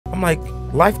I'm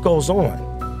like, life goes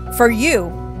on. For you.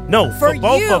 No, for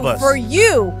both of us. For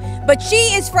you. But she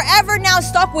is forever now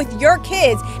stuck with your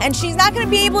kids, and she's not going to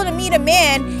be able to meet a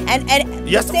man and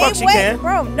yes, the the fuck same she way. can.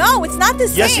 Bro, no, it's not the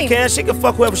same. Yes, she can. She can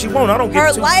fuck whoever she want. I don't give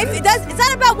Her two life, cents. it's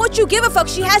not about what you give a fuck.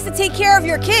 She has to take care of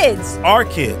your kids. Our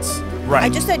kids. Right. I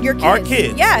just said your kids. Our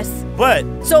kids. Yes. But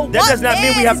so that does not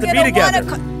mean we have to be together.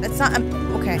 That's not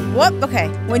okay. What? Okay.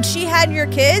 When she had your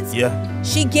kids,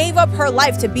 she gave up her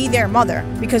life to be their mother.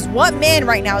 Because what man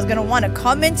right now is gonna want to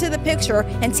come into the picture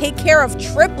and take care of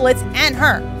triplets and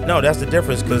her? No, that's the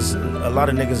difference. Because a lot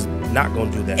of niggas not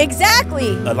gonna do that. Exactly.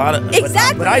 A lot of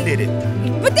exactly. But I did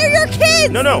it. But they're your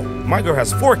kids. No. My girl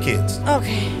has 4 kids.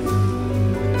 Okay.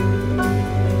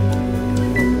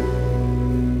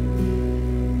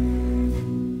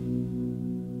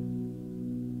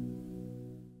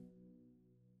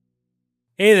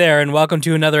 Hey there, and welcome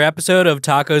to another episode of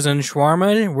Tacos N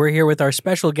Shawarma. We're here with our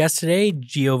special guest today,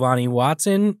 Giovanni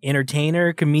Watson,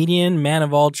 entertainer, comedian, man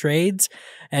of all trades,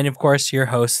 and of course, your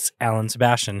host, Alan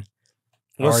Sebastian.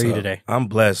 How are you today? I'm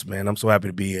blessed, man. I'm so happy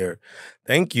to be here.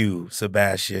 Thank you,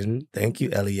 Sebastian. Thank you,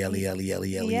 Ellie.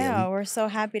 Yeah, we're so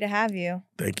happy to have you.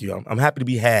 Thank you. I'm happy to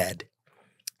be had.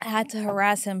 I had to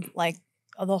harass him like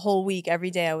the whole week. Every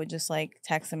day I would just like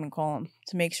text him and call him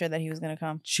to make sure that he was going to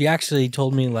come. She actually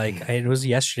told me like, it was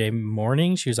yesterday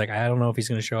morning. She was like, I don't know if he's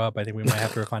going to show up. I think we might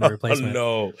have to find a replacement.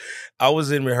 No. I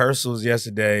was in rehearsals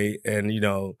yesterday and,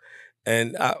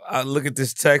 and I look at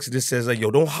this text and it says like,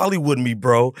 yo, don't Hollywood me,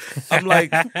 bro. I'm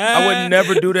like, I would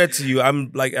never do that to you.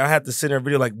 I'm like, I have to send her a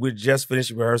video like, we're just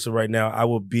finishing rehearsal right now. I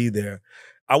will be there.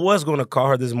 I was going to call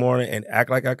her this morning and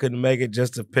act like I couldn't make it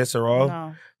just to piss her off.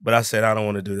 No. But I said, I don't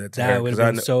want to do that to her. That would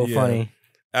have been so funny.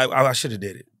 I should have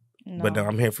did it. No. But no,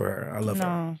 I'm here for her. I love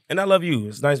her. And I love you.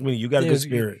 It's nice meeting you. You got a good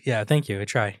spirit. Yeah, thank you. I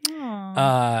try.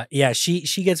 Yeah,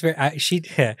 she gets very,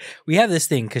 we have this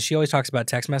thing because she always talks about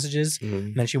text messages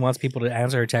and then she wants people to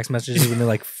answer her text messages within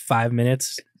like 5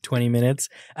 minutes, 20 minutes.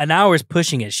 An hour is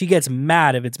pushing it. She gets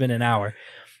mad if it's been an hour.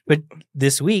 But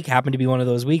this week happened to be one of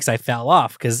those weeks I fell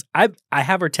off because I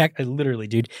have her text. Literally,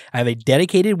 dude, I have a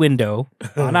dedicated window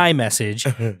on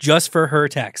iMessage just for her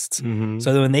texts.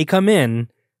 So that when they come in,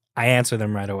 I answer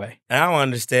them right away. And I don't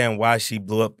understand why she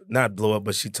not blew up,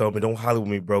 but she told me, don't Hollywood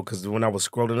me, bro, because when I was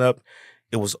scrolling up,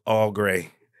 it was all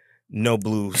gray. No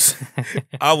blues.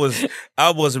 I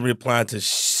wasn't replying to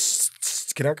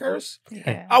can I curse?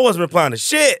 Yeah. I wasn't replying to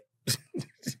shit.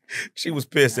 She was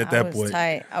pissed at that point.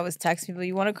 Tight. I was texting people,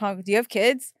 you want to come? Do you have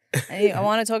kids? I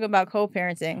want to talk about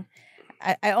co-parenting.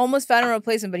 I almost found a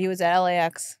replacement, but he was at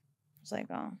LAX. I was like,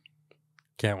 oh.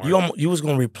 Can't work. You was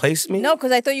going to replace me? No,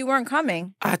 because I thought you weren't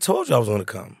coming. I told you I was going to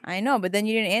come. I know, but then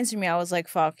you didn't answer me. I was like,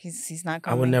 fuck, he's not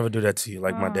coming. I would never do that to you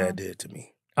like my dad did to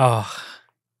me. Oh,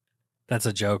 that's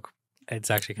a joke. It's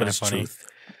actually kind of funny. Truth.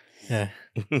 Yeah.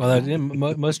 Well,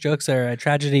 most jokes are a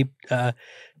tragedy.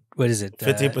 What is it?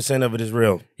 15% of it is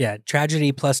real. Yeah,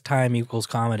 tragedy plus time equals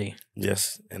comedy.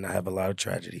 Yes, and I have a lot of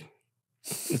tragedy.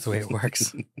 That's the way it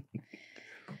works.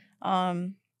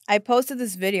 I posted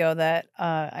this video that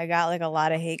I got like a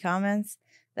lot of hate comments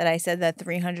that I said that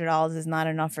 $300 is not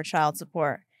enough for child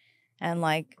support. And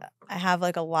like I have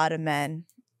like a lot of men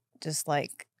just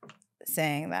like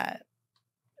saying that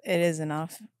it is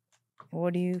enough.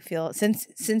 What do you feel?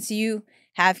 Since you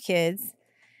have kids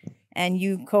and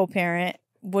you co-parent,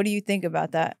 what do you think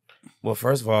about that? Well,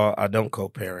 first of all, I don't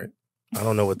co-parent. I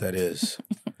don't know what that is.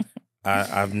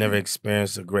 I've never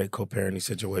experienced a great co-parenting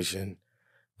situation.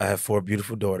 I have 4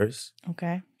 beautiful daughters.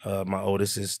 Okay. My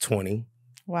oldest is 20.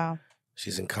 Wow.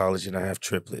 She's in college, and I have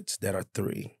triplets that are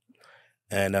 3.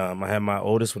 And I had my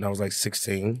oldest when I was like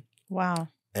 16. Wow.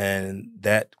 And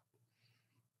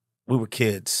we were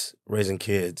kids, raising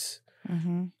kids.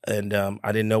 And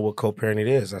I didn't know what co-parenting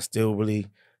is. I still really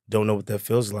don't know what that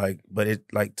feels like. But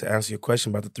to answer your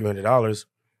question about the $300,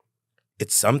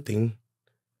 it's something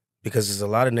because there's a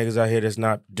lot of niggas out here that's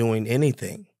not doing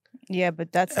anything. Yeah,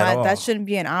 but that shouldn't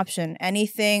be an option.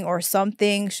 Anything or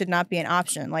something should not be an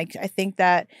option. Like I think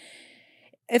that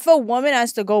if a woman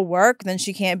has to go work, then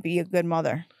she can't be a good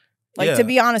mother. Like to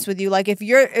be honest with you, like if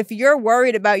you're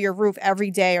worried about your roof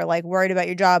every day or like worried about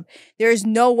your job, there's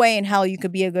no way in hell you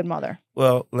could be a good mother.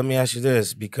 Well, let me ask you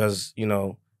this, because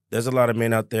there's a lot of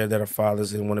men out there that are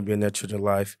fathers and want to be in their children's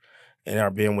life and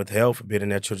are being withheld for being in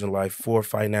their children's life for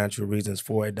financial reasons,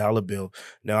 for a dollar bill.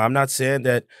 Now, I'm not saying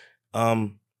that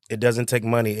it doesn't take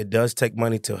money. It does take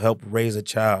money to help raise a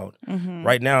child.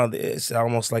 Right now, it's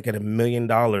almost like at $1 million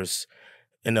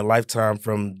in a lifetime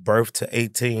from birth to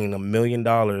 18, $1 million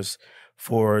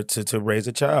to raise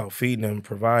a child, feeding them,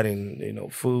 providing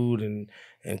food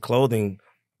and clothing.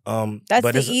 That's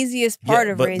but the easiest part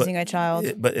of raising a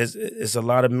child. But it's a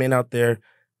lot of men out there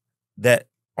that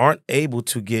aren't able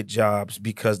to get jobs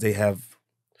because they have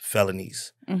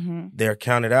felonies. Mm-hmm. They're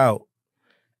counted out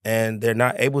and they're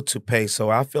not able to pay. So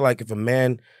I feel like if a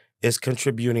man is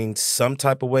contributing some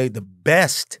type of way, the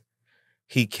best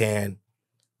he can,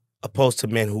 opposed to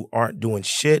men who aren't doing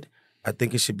shit, I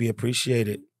think it should be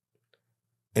appreciated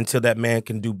until that man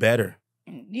can do better.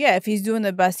 Yeah, if he's doing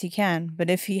the best he can. But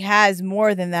if he has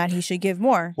more than that, he should give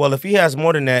more. Well, if he has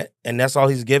more than that and that's all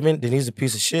he's giving, then he's a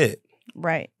piece of shit.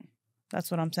 Right. That's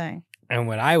what I'm saying. And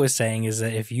what I was saying is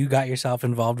that if you got yourself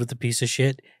involved with a piece of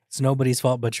shit, it's nobody's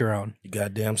fault but your own. You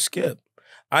goddamn skip.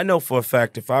 I know for a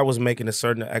fact if I was making a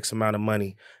certain X amount of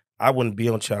money, I wouldn't be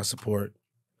on child support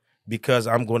because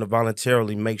I'm going to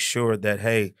voluntarily make sure that,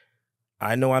 hey,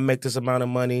 I know I make this amount of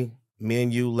money. Me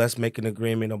and you, let's make an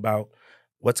agreement about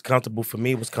what's comfortable for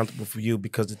me, what's comfortable for you.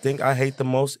 Because the thing I hate the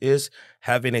most is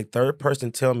having a third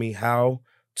person tell me how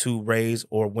to raise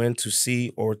or when to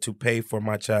see or to pay for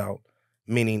my child.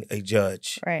 Meaning a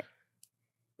judge. Right.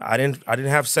 I didn't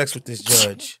have sex with this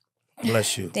judge.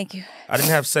 Bless you. Thank you. I didn't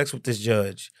have sex with this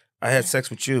judge. I had sex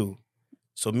with you.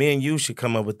 So me and you should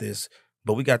come up with this.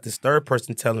 But we got this third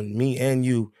person telling me and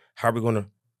you how we're going to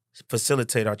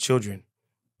facilitate our children.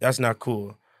 That's not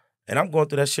cool. And I'm going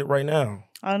through that shit right now.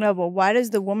 I don't know, but why does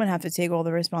the woman have to take all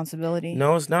the responsibility?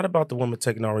 No, it's not about the woman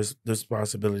taking all the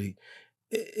responsibility.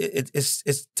 It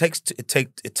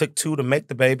took two to make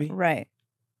the baby. Right.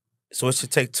 So it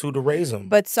should take two to raise them.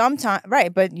 But sometimes,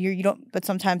 right? But you don't. But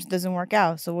sometimes it doesn't work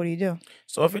out. So what do you do?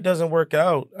 So if it doesn't work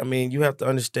out, I mean, you have to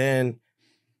understand.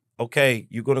 Okay,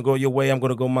 you're gonna go your way. I'm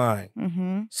gonna go mine.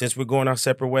 Mm-hmm. Since we're going our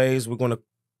separate ways, we're gonna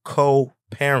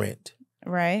co-parent.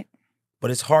 Right.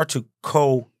 But it's hard to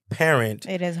co-parent.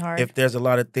 It is hard if there's a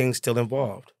lot of things still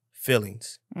involved: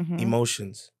 feelings, mm-hmm.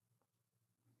 emotions,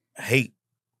 hate,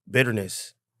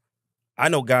 bitterness. I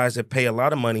know guys that pay a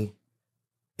lot of money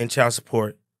in child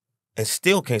support and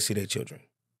still can't see their children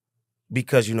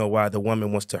because you know why? The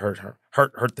woman wants to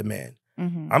hurt the man.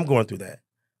 Mm-hmm. I'm going through that.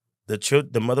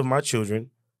 The mother of my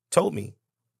children told me,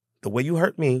 the way you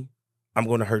hurt me, I'm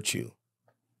going to hurt you.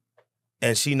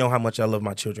 And she know how much I love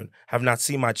my children. I have not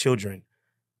seen my children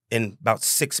in about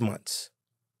 6 months.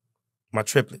 My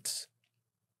triplets.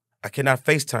 I cannot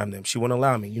FaceTime them. She won't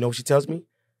allow me. You know what she tells me?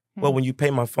 Mm-hmm. Well, when you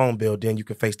pay my phone bill, then you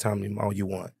can FaceTime them all you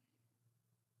want.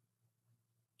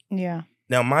 Yeah.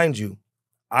 Now, mind you,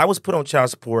 I was put on child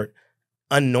support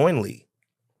unknowingly.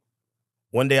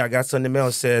 One day I got something in the mail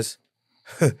that says,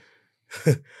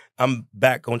 I'm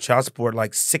back on child support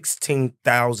like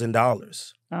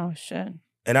 $16,000. Oh, shit.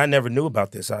 And I never knew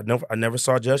about this. I never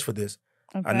saw a judge for this.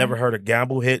 Okay. I never heard a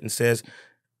gamble hit and says,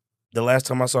 the last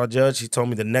time I saw a judge, she told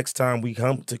me the next time we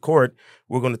come to court,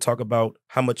 we're going to talk about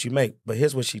how much you make. But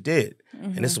here's what she did. Mm-hmm.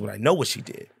 And this is what I know what she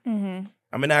did. Mm-hmm.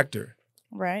 I'm an actor.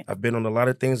 Right. I've been on a lot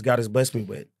of things God has blessed me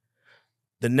with.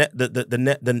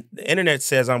 The internet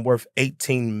says I'm worth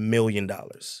 $18 million.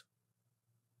 The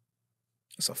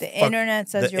internet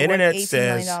says you're worth $18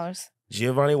 million.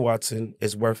 Giovanni Watson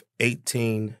is worth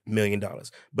 $18 million.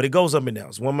 But it goes up and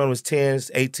down. So one month was 10, it's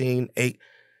 18, 8.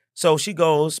 So she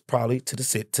goes probably to the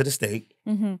state.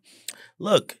 Mm-hmm.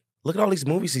 Look at all these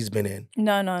movies he's been in.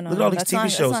 No. Look at all these TV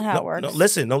shows. That's not how it works.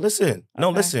 Listen.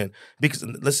 Because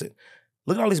listen.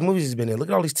 Look at all these movies he's been in. Look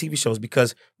at all these TV shows.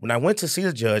 Because when I went to see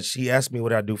the judge, he asked me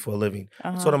what I do for a living.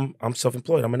 Uh-huh. So I'm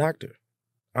self-employed. I'm an actor.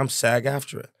 I'm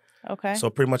SAG-AFTRA. Okay.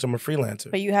 So pretty much I'm a freelancer.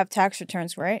 But you have tax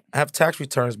returns, right? I have tax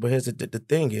returns, but here's the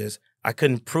thing is, I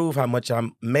couldn't prove how much I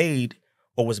made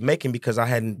or was making because I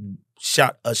hadn't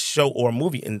shot a show or a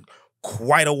movie in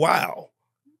quite a while.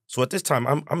 So at this time,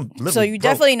 I'm living So you're broke.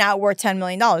 definitely not worth $10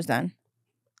 million then.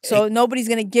 So nobody's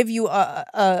going to give you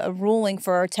a ruling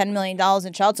for $10 million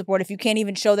in child support if you can't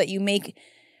even show that you make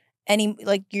any,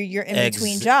 like you're in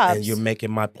between jobs. And you're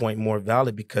making my point more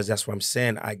valid because that's what I'm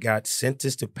saying. I got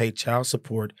sentenced to pay child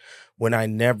support when I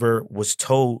never was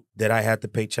told that I had to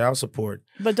pay child support.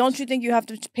 But don't you think you have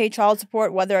to pay child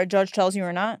support whether a judge tells you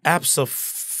or not?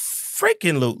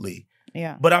 Abso-freaking-lutely.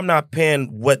 Yeah. But I'm not paying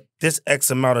what this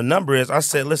X amount of number is. I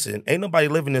said, listen, ain't nobody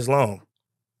living this long.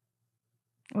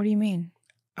 What do you mean?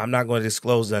 I'm not going to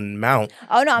disclose the amount.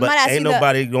 Oh no, I'm not asking.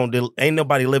 Ain't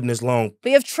nobody living this long. But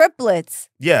you have triplets.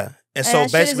 Yeah, and so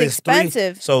that basically shit is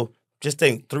expensive. So just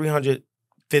think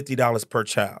 $350 per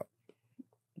child.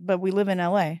 But we live in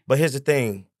LA. But here's the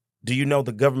thing: do you know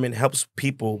the government helps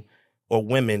people or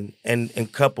women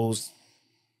and couples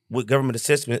with government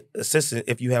assistance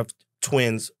if you have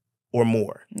twins or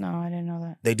more? No, I didn't know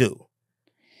that. They do.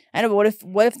 I know, but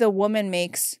what if the woman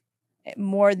makes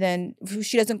more than,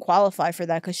 she doesn't qualify for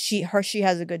that because she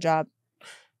has a good job?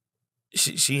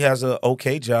 She has a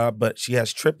okay job, but she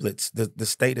has triplets. The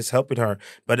state is helping her.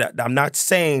 But I'm not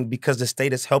saying because the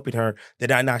state is helping her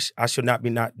that I should not be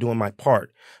not doing my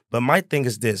part. But my thing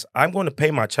is this: I'm going to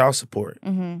pay my child support,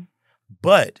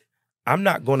 but I'm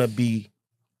not going to be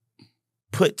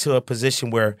put to a position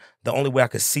where the only way I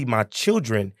could see my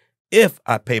children if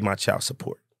I pay my child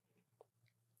support.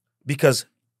 Because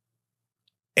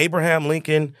Abraham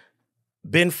Lincoln,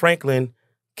 Ben Franklin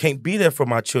can't be there for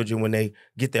my children when they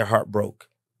get their heart broke.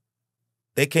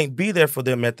 They can't be there for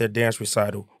them at their dance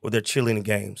recital or their cheerleading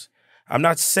games. I'm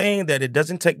not saying that it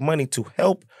doesn't take money to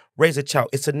help raise a child.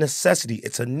 It's a necessity.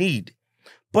 It's a need.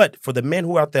 But for the men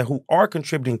who are out there who are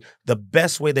contributing the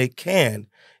best way they can,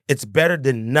 it's better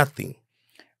than nothing.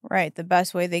 Right, the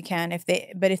best way they can. If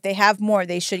they have more,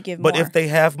 they should give more. But if they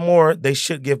have more, they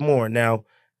should give more. Now,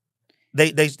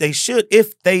 they should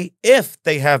if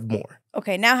they have more.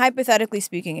 Okay, now hypothetically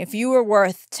speaking, if you were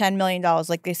worth $10 million,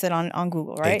 like they said on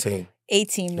Google, right?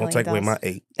 18 million. Don't take away my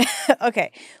 8.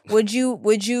 Okay. Would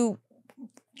you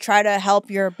try to help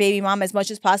your baby mom as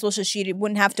much as possible so she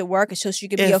wouldn't have to work, so she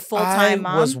could be a full-time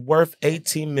mom? If I was worth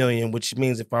 18 million, which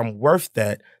means if I'm worth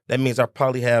that means I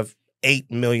probably have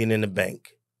 8 million in the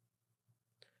bank.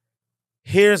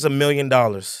 Here's $1 million,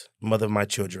 mother of my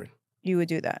children. You would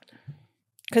do that.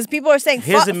 Because people are saying,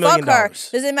 fuck her.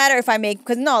 Doesn't matter if I make...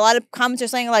 Because no, a lot of comments are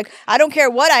saying, like, I don't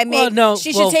care what I make.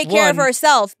 She should take care of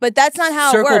herself. But that's not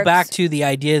how it works. Circle back to the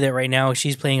idea that right now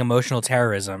she's playing emotional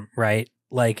terrorism, right?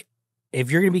 Like,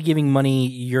 if you're going to be giving money,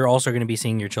 you're also going to be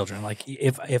seeing your children. Like,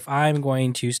 if I'm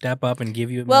going to step up and give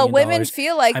you $1 million, women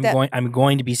feel like I'm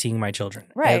going to be seeing my children.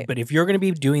 Right. But if you're going to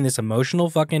be doing this emotional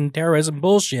fucking terrorism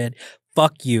bullshit,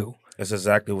 fuck you. That's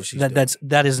exactly what she's doing.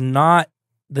 That is not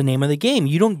the name of the game.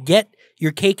 You don't get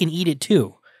your cake and eat it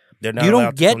too. You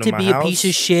don't get to be a piece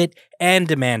of shit and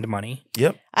demand money.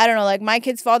 Yep. I don't know. Like my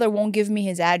kid's father won't give me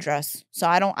his address, so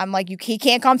I'm like, he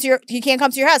can't come to your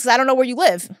house because I don't know where you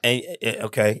live. And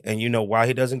okay, and you know why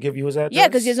he doesn't give you his address? Yeah,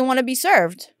 because he doesn't want to be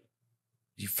served.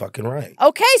 You fucking right.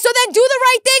 Okay, so then do the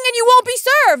right thing and you won't be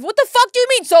served. What the fuck do you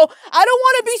mean? So I don't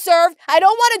want to be served. I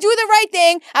don't want to do the right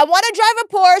thing. I want to drive a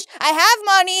Porsche. I have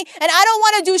money and I don't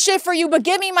want to do shit for you, but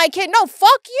give me my kid. No,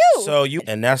 fuck you.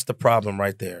 And that's the problem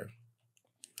right there.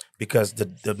 Because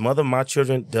the mother of my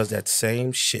children does that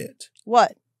same shit.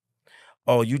 What?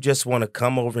 Oh, you just want to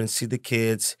come over and see the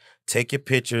kids, take your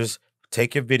pictures,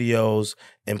 take your videos,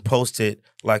 and post it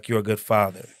like you're a good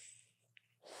father.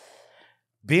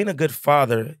 Being a good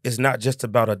father is not just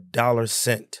about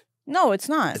 $1. No, it's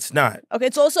not. It's not. Okay,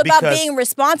 it's also about being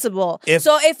responsible. Can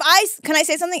I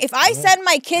say something? If I send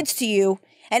my kids to you,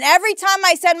 and every time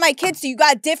I send my kids to you,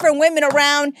 got different women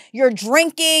around, you're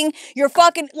drinking, you're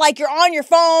fucking, like, you're on your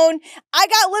phone. I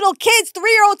got little kids,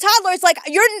 3-year-old toddlers, like,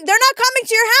 they're not coming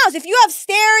to your house. If you have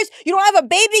stairs, you don't have a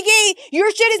baby gate,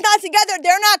 your shit is not together,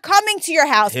 they're not coming to your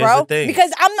house, Here's bro. the thing.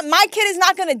 Because my kid is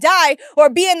not going to die or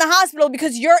be in the hospital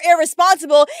because you're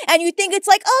irresponsible and you think it's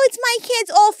like, oh, it's my kids,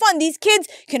 all fun. These kids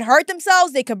can hurt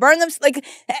themselves, they can burn themselves, like,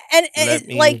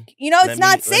 it's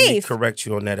not safe. Let me correct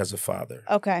you on that as a father.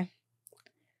 Okay.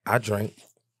 I drink.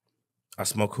 I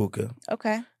smoke hookah.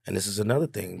 Okay. And this is another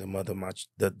thing the mother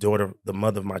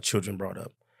of my children brought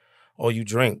up. Oh, you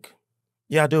drink?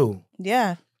 Yeah, I do.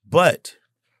 Yeah. But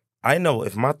I know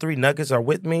if my 3 nuggets are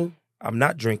with me, I'm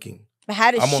not drinking. But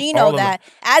how does she know that?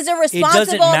 As a responsible... It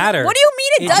doesn't matter. What do you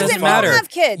mean it doesn't matter? You don't have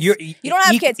kids. You don't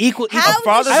have kids.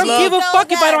 I don't give a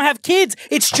fuck if I don't have kids.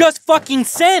 It's just fucking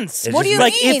sense. What do you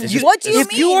mean? What do you mean?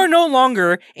 If you are no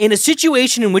longer in a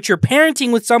situation in which you're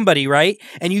parenting with somebody, right,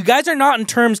 and you guys are not in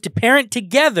terms to parent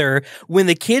together, when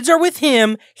the kids are with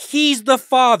him, he's the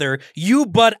father, you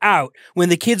butt out. When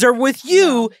the kids are with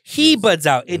you, he butts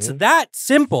out. It's that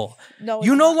simple. No,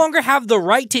 you no longer have the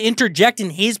right to interject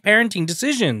in his parenting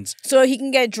decisions. So he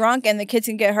can get drunk and the kids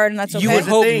can get hurt and that's okay? You would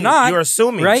hope not. You're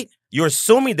assuming. Right? You're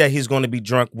assuming that he's going to be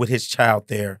drunk with his child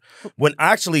there. When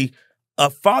actually, a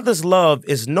father's love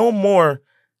is no more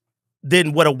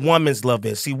than what a woman's love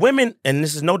is. See, women, and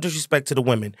this is no disrespect to the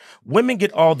women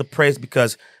get all the praise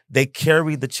because they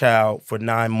carry the child for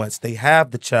 9 months. They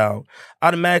have the child.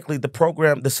 Automatically,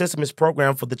 the system is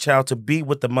programmed for the child to be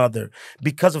with the mother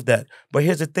because of that. But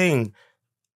here's the thing.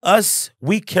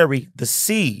 We carry the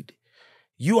seed.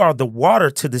 You are the water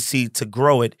to the seed to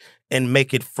grow it and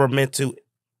make it ferment to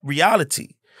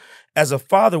reality. As a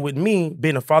father with me,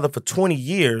 being a father for 20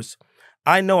 years,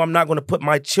 I know I'm not going to put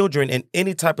my children in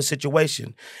any type of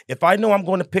situation. If I know I'm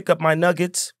going to pick up my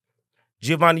nuggets,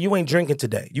 Giovanni, you ain't drinking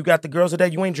today. You got the girls today,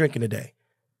 you ain't drinking today.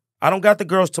 I don't got the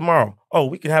girls tomorrow. Oh,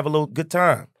 we can have a little good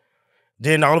time.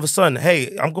 Then all of a sudden,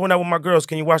 hey, I'm going out with my girls.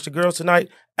 Can you watch the girls tonight?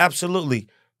 Absolutely.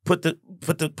 put the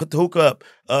hookah up.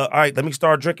 All right, let me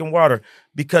start drinking water,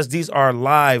 because these are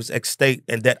lives at stake,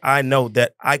 and that I know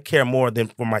that I care more than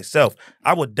for myself.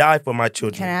 I would die for my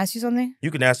children. Can I ask you something?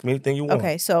 You can ask me anything you want.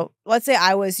 Okay, so let's say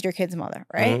I was your kid's mother,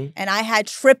 right? Mhm. And I had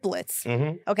triplets.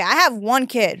 Mm-hmm. Okay, I have one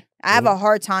kid. I have a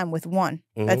hard time with one.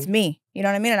 Mhm. That's me. You know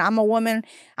what I mean? And I'm a woman.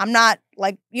 I'm not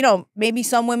like, maybe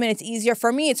some women it's easier.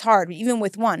 For me, it's hard, even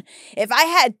with one. If I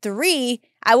had 3,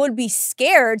 I would be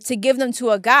scared to give them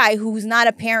to a guy who's not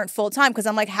a parent full time, because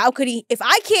I'm like, how could he? If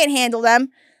I can't handle them,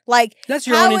 like, That's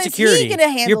your how own is insecurity. he gonna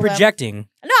handle You're them? projecting.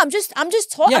 No, I'm just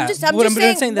talking. Yeah, I'm just what I'm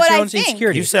saying saying, what that's your I own think.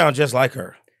 insecurity. You sound just like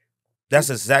her. That's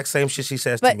the exact same shit she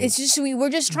says to But me. it's just we're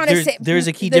just trying to say there's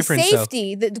a key the difference, though.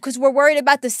 safety, because we're worried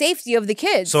about the safety of the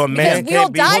kids. So a man because we'll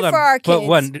can't be- die Hold on, for our kids. But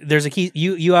one, there's a key.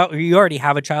 You already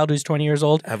have a child who's 20 years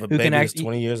old. I have a who baby can that's actually,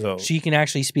 20 years old. She can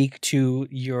actually speak to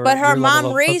your. But her your level mom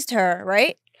of- raised her,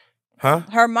 right? Huh?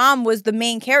 Her mom was the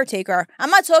main caretaker. I'm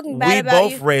not talking bad We about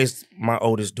both you. raised my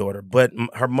oldest daughter, but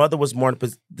her mother was more in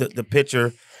the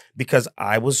picture, because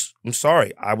I'm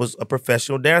sorry, I was a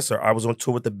professional dancer. I was on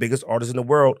tour with the biggest artists in the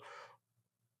world,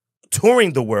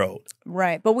 touring the world.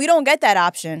 Right, but we don't get that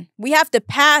option. We have to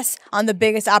pass on the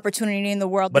biggest opportunity in the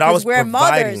world, But I because was we're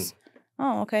providing. mothers.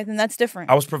 Oh, okay, then that's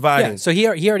different. I was providing. Yeah, so he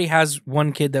already has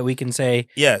one kid that we can say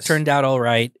Yes. turned out all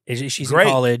right. She's Great.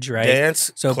 in college, right?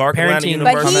 Dance, So Clark Atlanta parenting- but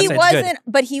University. he Comments, it's good. wasn't.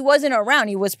 But he wasn't around.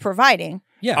 He was providing.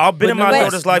 Yeah, I've been in my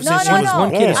daughter's life No, since no, she was no.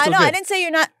 one kid is born. I still know. I good. didn't say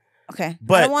you're not. Okay, I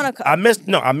But don't want to. I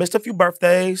missed a few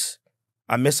birthdays.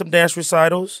 I missed some dance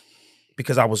recitals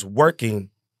because I was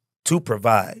working to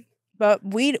provide. But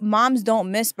moms don't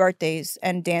miss birthdays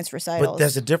and dance recitals. But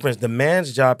there's a difference. The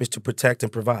man's job is to protect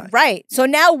and provide. Right. So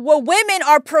now women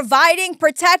are providing,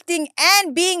 protecting,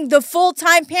 and being the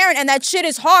full-time parent, and that shit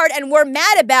is hard, and we're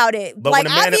mad about it. But like,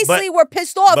 when a man- obviously, we're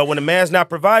pissed off. But when a man's not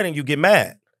providing, you get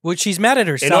mad. well, she's mad at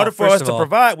herself. In order for first us of to all.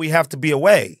 provide, we have to be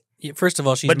away. First of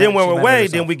all, she's But then mad- when she's we're mad at away,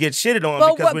 herself. then we get shitted on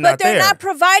but because we're not they're there. not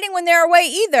providing when they're away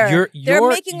either. They're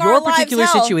making our your lives particular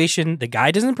hell. situation, the guy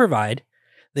doesn't provide.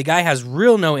 The guy has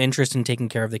real no interest in taking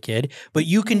care of the kid, but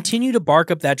you continue to bark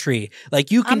up that tree.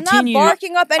 Like you continue. I'm not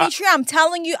barking up any tree. I'm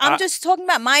telling you. I'm just talking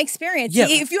about my experience. Yeah.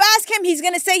 If you ask him, he's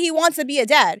going to say he wants to be a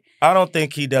dad. I don't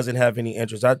think he doesn't have any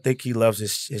interest. I think he loves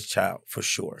his child for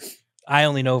sure. I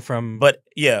only know from. But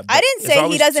yeah, I didn't say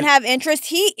he doesn't have interest.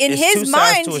 He in it's his two sides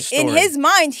mind, to a in story. his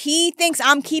mind, he thinks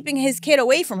I'm keeping his kid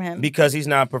away from him. because he's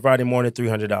not providing more than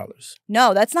 $300.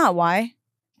 No, that's not why.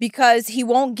 Because he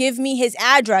won't give me his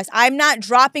address. I'm not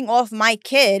dropping off my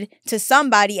kid to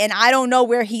somebody and I don't know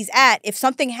where he's at. If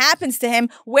something happens to him,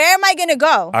 where am I going to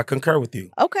go? I concur with you.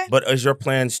 Okay. But is your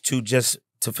plans to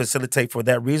facilitate for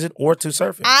that reason or to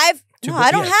serve him? I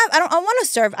don't want to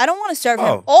serve. I don't want to serve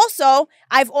him. Also,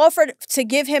 I've offered to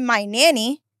give him my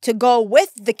nanny to go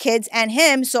with the kids and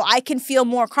him so I can feel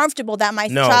more comfortable that my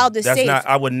child is safe.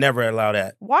 I would never allow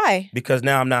that. Why? Because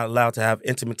now I'm not allowed to have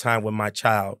intimate time with my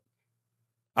child.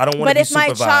 I don't want to But be if my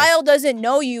supervised. child doesn't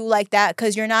know you like that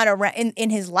because you're not around in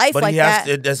his life But like he has that.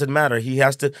 to, it doesn't matter. He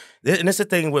has to, and it's the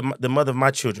thing with the mother of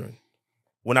my children.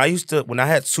 When I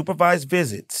had supervised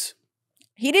visits.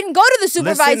 He didn't go to the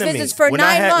supervised Listen to visits me. for When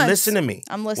 9 months. Listen to me.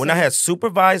 I'm listening. When I had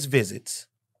supervised visits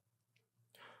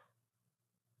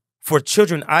for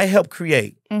children I helped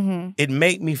create, it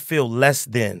made me feel less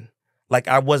than, like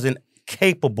I wasn't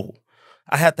capable.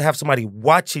 I had to have somebody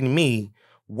watching me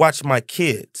watch my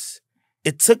kids.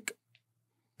 It took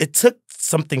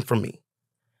something from me.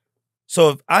 So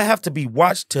if I have to be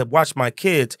watched to watch my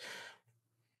kids,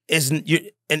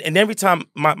 and every time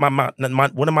my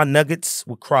one of my nuggets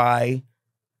would cry,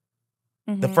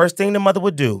 the first thing the mother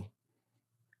would do,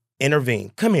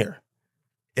 intervene. Come here.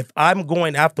 If I'm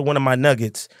going after one of my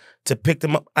nuggets to pick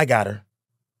them up, I got her.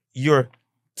 You're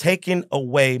taking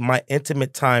away my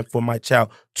intimate time for my child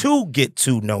to get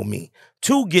to know me,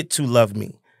 to get to love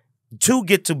me, to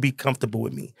get to be comfortable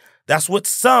with me. That's what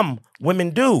some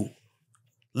women do.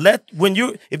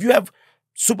 If you have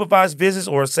supervised visits,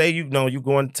 or say you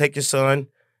go and take your son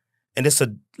and it's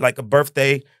like a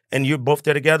birthday and you're both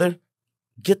there together,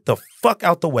 get the fuck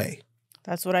out the way.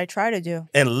 That's what I try to do.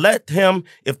 And let him,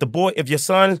 if your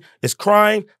son is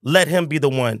crying, let him be the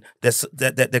one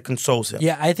that consoles him.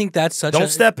 Yeah, I think that's Don't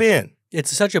step in.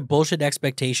 It's such a bullshit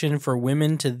expectation for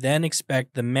women to then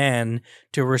expect the man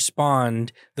to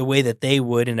respond the way that they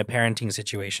would in a parenting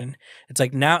situation. It's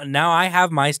like now I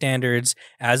have my standards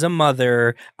as a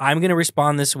mother. I'm going to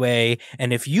respond this way.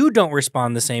 And if you don't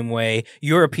respond the same way,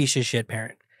 you're a piece of shit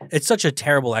parent. It's such a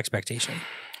terrible expectation.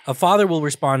 A father will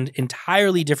respond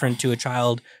entirely different to a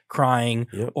child crying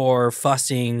or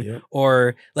fussing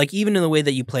or like even in the way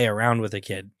that you play around with a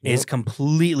kid is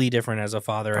completely different as a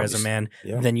father, as a man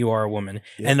than you are a woman.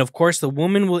 And of course the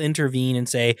woman will intervene and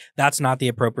say, that's not the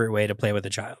appropriate way to play with a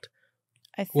child.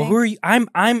 I think, well, who are you?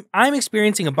 I'm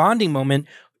experiencing a bonding moment.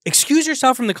 Excuse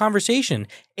yourself from the conversation.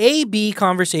 A-B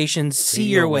conversation, see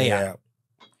your way out.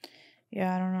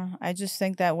 Yeah, I don't know. I just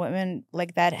think that women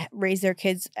like that raise their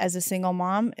kids as a single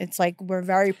mom. It's like we're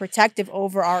very protective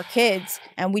over our kids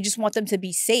and we just want them to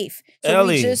be safe. So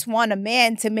Ellie, we just want a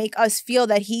man to make us feel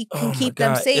that he can keep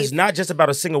them safe. It's not just about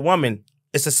a single woman.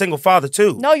 It's a single father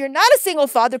too. No, you're not a single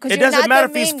father because it doesn't matter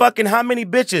if he's fucking how many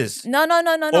bitches. No.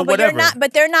 But you're not.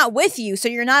 But they're not with you, so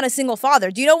you're not a single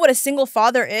father. Do you know what a single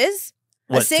father is?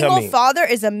 What? A single father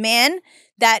is a man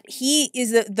that he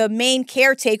is the main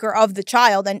caretaker of the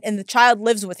child and the child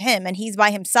lives with him and he's by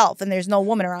himself and there's no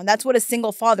woman around. That's what a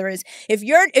single father is. If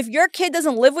your kid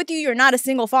doesn't live with you, you're not a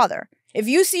single father. If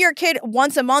you see your kid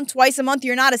once a month, twice a month,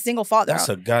 you're not a single father. That's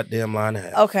a goddamn line to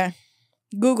have. Okay.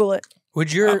 Google it.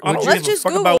 Let's just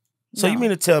Google. So you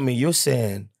mean to tell me you're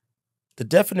saying the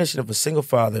definition of a single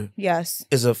father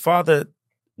is a father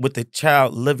with the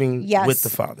child living with the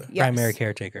father? Yes. Primary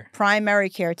caretaker. Primary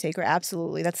caretaker,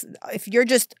 absolutely. That's if you're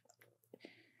just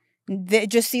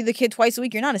see the kid twice a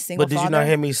week, you're not a single father. But did you not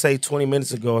hear me say 20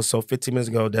 minutes ago or so, 15 minutes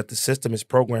ago, that the system is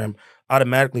programmed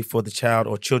automatically for the child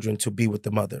or children to be with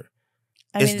the mother?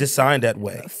 It's designed that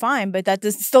way. Fine, but that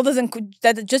still doesn't.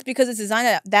 That just because it's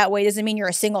designed that way doesn't mean you're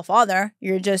a single father.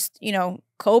 You're just, you're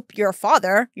a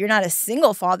father. You're not a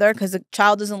single father because the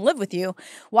child doesn't live with you.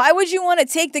 Why would you want to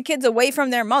take the kids away from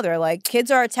their mother? Like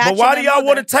kids are attached. But why do y'all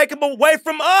want to take them away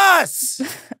from us?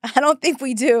 I don't think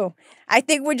we do. I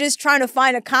think we're just trying to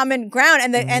find a common ground,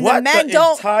 and the men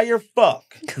don't. Entire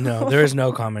fuck. No, there is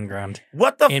no common ground.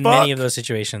 What the fuck? In many of those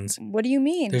situations. What do you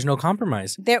mean? There's no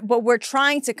compromise. But we're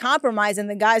trying to compromise, and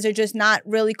the guys are just not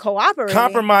really cooperating.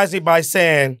 Compromising by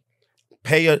saying,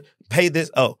 pay this.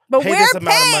 But pay this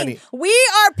amount of money. We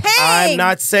are paying. I'm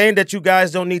not saying that you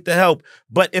guys don't need the help,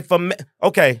 but if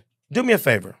okay, do me a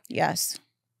favor. Yes.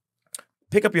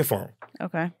 Pick up your phone.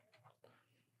 Okay.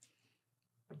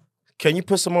 Can you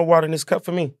put some more water in this cup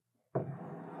for me?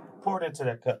 Pour it into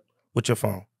that cup with your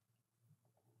phone.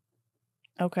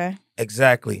 Okay.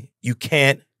 Exactly. You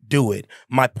can't do it.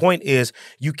 My point is,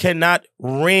 you cannot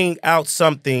wring out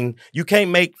something. You can't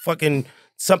make fucking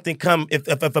something come. If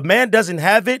a man doesn't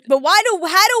have it, but how do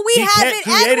we have it? He can't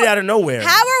create it out of nowhere.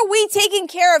 How are we taking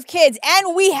care of kids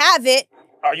and we have it?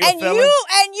 Are you a felon?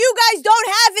 You guys don't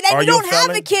have it, and you don't have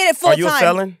a kid at full time. Are you a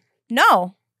felon?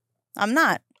 No, I'm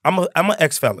not. I'm an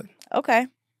ex-felon. Okay.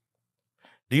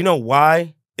 Do you know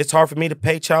why it's hard for me to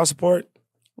pay child support?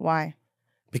 Why?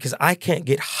 Because I can't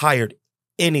get hired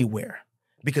anywhere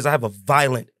because I have a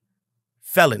violent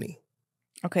felony.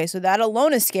 Okay, so that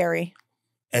alone is scary.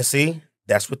 And see,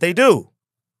 that's what they do.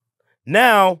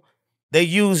 Now, they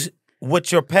use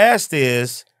what your past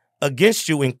is against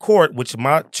you in court, which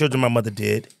my mother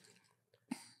did,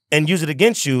 and use it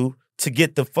against you to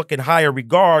get the fucking higher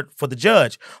regard for the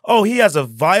judge. Oh, he has a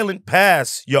violent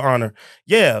past, Your Honor.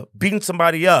 Yeah, beating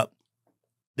somebody up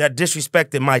that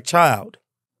disrespected my child,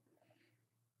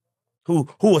 who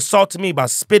assaulted me by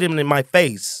spitting in my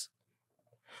face.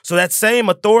 So that same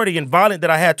authority and violence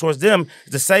that I had towards them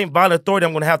is the same violent authority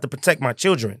I'm going to have to protect my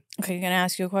children. Okay, can I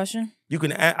ask you a question? You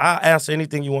can. I'll answer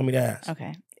anything you want me to ask.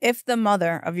 Okay. If the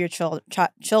mother of your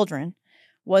children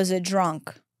was a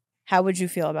drunk, how would you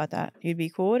feel about that? You'd be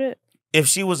cool with it? If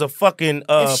she was a fucking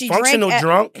functional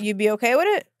drunk, you'd be okay with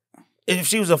it? If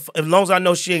she was as long as I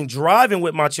know she ain't driving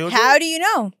with my children. How do you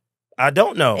know? I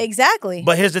don't know. Exactly.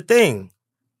 But here's the thing.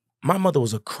 My mother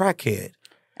was a crackhead.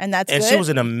 And that's good? And she was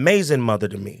an amazing mother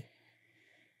to me.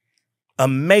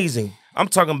 Amazing. I'm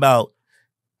talking about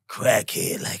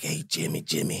crackhead, like, hey, Jimmy,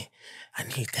 I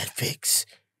need that fix.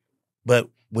 But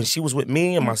when she was with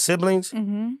me and my siblings,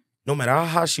 no matter how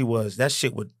high she was, that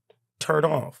shit would turn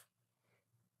off.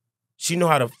 She knew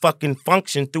how to fucking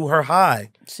function through her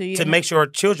high to make sure her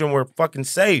children were fucking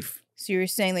safe. So you're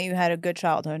saying that you had a good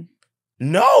childhood?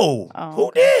 No. Oh.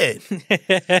 Who did?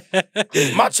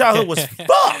 My childhood was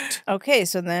fucked. Okay,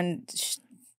 so then...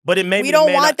 But it made we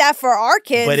don't want that for our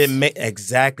kids. But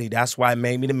exactly. That's why it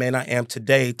made me the man I am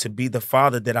today, to be the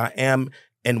father that I am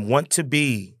and want to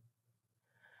be.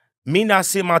 Me not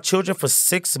seeing my children for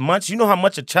 6 months. You know how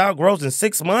much a child grows in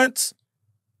 6 months?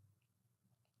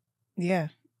 Yeah,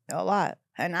 a lot.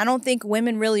 And I don't think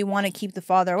women really want to keep the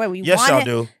father away. We Yes, want y'all it-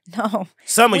 do. No,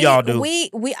 Some of y'all do.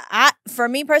 For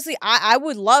me personally, I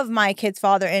would love my kid's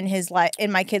father in his life,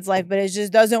 in my kid's life, but it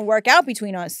just doesn't work out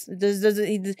between us.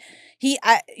 You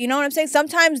know what I'm saying?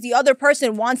 Sometimes the other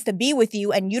person wants to be with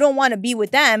you, and you don't want to be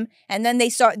with them, and then they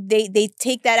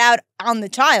take that out on the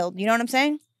child. You know what I'm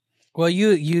saying? Well,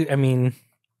 I mean,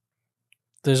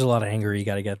 there's a lot of anger you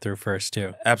got to get through first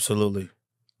too. Absolutely.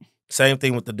 Same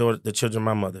thing with the children of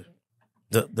my mother.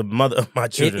 The mother of my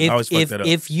children. I always fuck that up.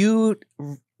 If you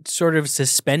sort of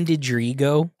suspended your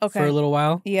ego for a little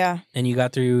while, yeah, and you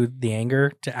got through the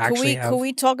anger to actually Can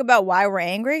we talk about why we're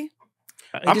angry?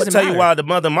 I'm gonna tell you why the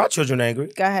mother of my children angry.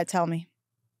 Go ahead, tell me.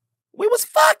 We was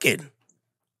fucking.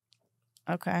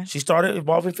 Okay. She started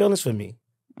evolving feelings for me.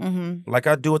 Mm-hmm. Like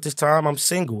I do at this time. I'm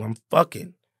single. I'm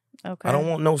fucking. Okay. I don't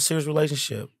want no serious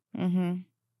relationship. Mm-hmm.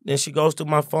 Then she goes through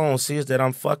my phone, sees that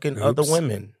I'm fucking other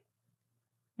women.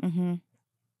 Mm-hmm.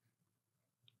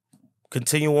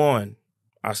 Continue on.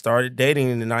 I started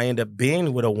dating and I ended up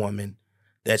being with a woman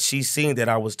that she seen that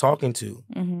I was talking to.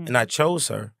 Mm-hmm. And I chose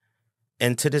her.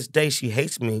 And to this day, she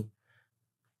hates me.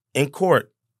 In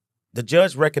court, the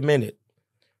judge recommended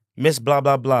Miss blah,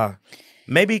 blah, blah.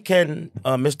 Maybe can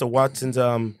Mr. Watson's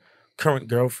current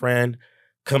girlfriend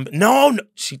come? No,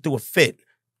 she threw a fit.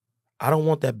 I don't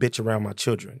want that bitch around my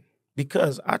children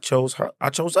because I chose her. I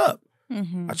chose up.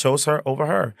 Mm-hmm. I chose her over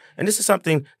her. And this is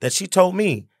something that she told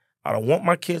me. I don't want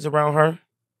my kids around her.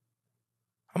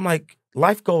 I'm like,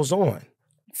 life goes on.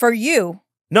 For you.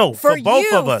 No, for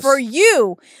both of us. For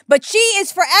you. But she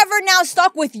is forever now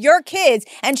stuck with your kids,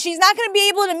 and she's not going to be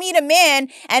able to meet a man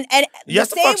and yes,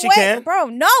 the same fuck she way. can. Bro,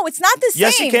 no, it's not the same.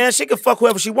 Yes, she can. She can fuck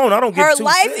whoever she want. I don't give her two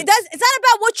life. cents. It's not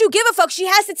about what you give a fuck. She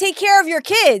has to take care of your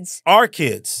kids. Our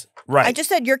kids. Right. I just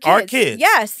said your kids. Our kids.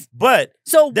 Yes. But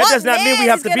so that does not mean we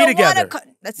have to be together.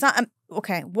 That's not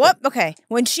okay. What? Okay.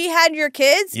 When she had your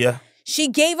kids, yeah. She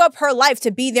gave up her life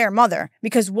to be their mother,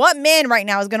 because what man right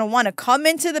now is going to want to come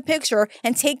into the picture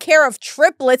and take care of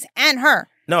triplets and her?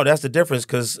 No, that's the difference,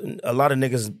 because a lot of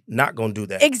niggas not going to do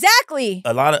that. Exactly.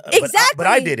 A lot of exactly. But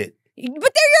I did it. But they're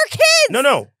your kids.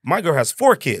 No. My girl has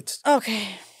 4 kids. Okay.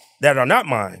 That are not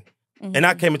mine. Mm-hmm. And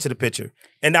I came into the picture.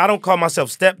 And I don't call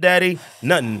myself stepdaddy,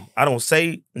 nothing. I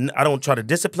don't try to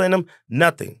discipline them,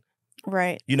 nothing.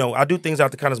 Right. You know, I do things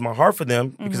out the kindness of my heart for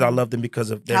them because I love them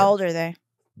because of their... How old are they?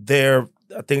 They're,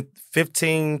 I think,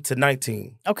 15 to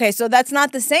 19. Okay, so that's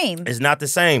not the same. It's not the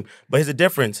same. But here's the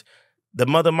difference. The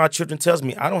mother of my children tells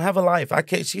me, I don't have a life. I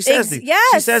can't. She says these.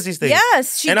 Yes. She says these things.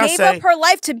 Yes. She gave up her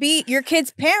life to be your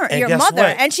kid's parent, your mother.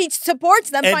 What? And she supports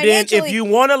them financially. Then if you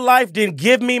want a life, then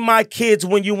give me my kids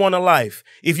when you want a life.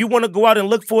 If you want to go out and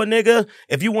look for a nigga,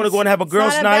 if you want to go and have a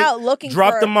girls' night,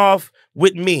 drop them off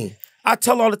with me. I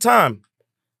tell all the time,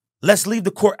 let's leave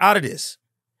the court out of this.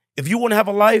 If you want to have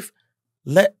a life,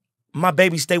 let my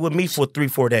baby stay with me for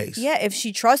 3-4 days. Yeah, if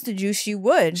she trusted you, she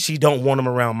would. She don't want him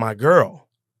around my girl.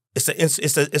 It's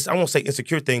I won't say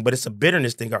insecure thing, but it's a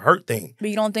bitterness thing, a hurt thing. But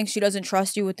you don't think she doesn't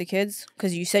trust you with the kids?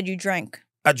 Because you said you drank.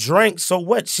 I drank, so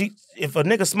what? If a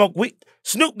nigga smoke weed,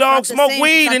 Snoop Dogg smoked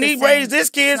weed and he raised his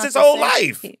kids his whole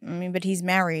life. But he's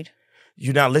married.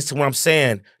 You're not listening to what I'm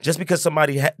saying. Just because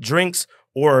somebody drinks,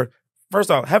 or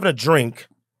first off, having a drink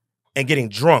and getting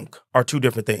drunk are 2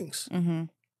 different things. Mm-hmm.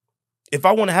 If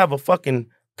I want to have a fucking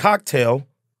cocktail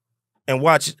and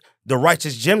watch The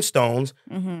Righteous Gemstones,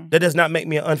 that does not make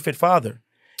me an unfit father.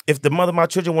 If the mother of my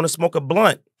children want to smoke a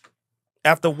blunt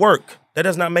after work, that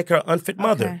does not make her an unfit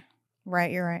mother. Okay.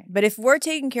 Right, you're right. But if we're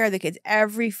taking care of the kids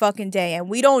every fucking day and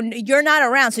you're not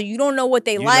around, so you don't know what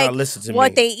they like,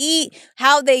 what they eat,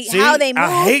 how they move.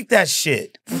 I hate that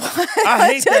shit.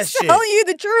 I hate that shit. Just telling you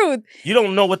the truth. You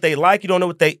don't know what they like. You don't know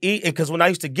what they eat. And because when I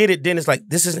used to get it, then it's like,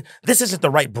 this isn't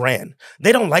the right brand.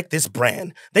 They don't like this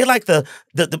brand. They like the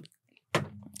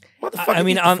I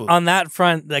mean, on that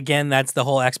front, again, that's the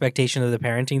whole expectation of the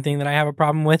parenting thing that I have a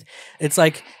problem with. It's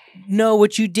like, no,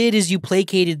 what you did is you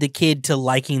placated the kid to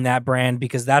liking that brand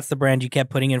because that's the brand you kept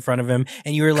putting in front of him.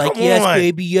 And you were like, yes,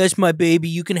 baby, yes, my baby,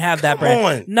 you can have that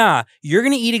brand. Nah, you're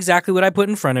going to eat exactly what I put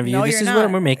in front of you. No, this you're is not.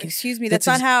 what we're making. Excuse me, that's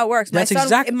not how it works.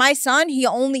 My son, he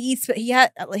only eats,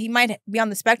 he might be on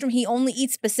the spectrum, he only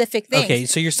eats specific things. Okay,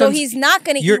 so your son. So he's not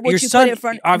going to eat what you put in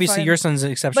front of him. Obviously, your son's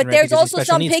an exception. But there's also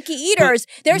some picky eaters.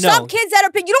 There's some kids that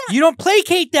are picky. You don't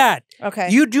placate that. Okay.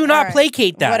 You do not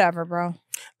placate that. Whatever, bro.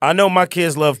 I know my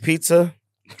kids love pizza.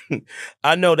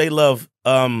 I know they love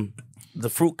the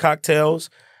fruit cocktails.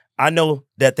 I know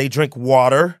that they drink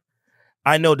water.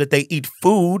 I know that they eat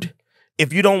food.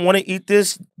 If you don't want to eat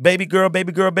this, baby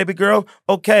girl,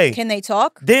 okay. Can they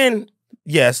talk? Then,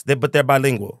 yes, but they're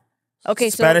bilingual. Okay,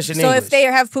 Spanish and so English. if they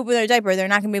have poop in their diaper, they're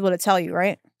not going to be able to tell you,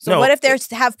 right? So No, what if they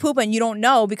have poop and you don't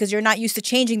know because you're not used to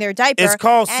changing their diaper? It's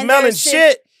called and smelling they're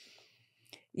shit.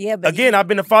 Yeah, but Again, I've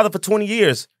been a father for 20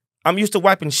 years. I'm used to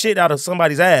wiping shit out of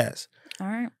somebody's ass. all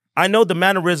right. I know the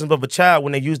mannerisms of a child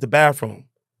when they use the bathroom.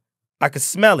 I could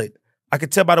smell it. I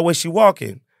could tell by the way she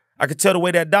walking. I could tell the way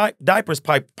that diaper's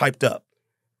piped up.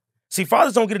 See,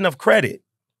 fathers don't get enough credit.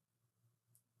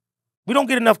 We don't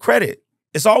get enough credit.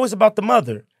 It's always about the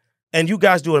mother. And you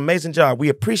guys do an amazing job. We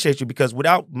appreciate you because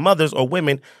without mothers or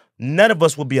women, none of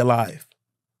us would be alive.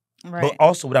 Right. But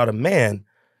also without a man,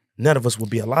 none of us would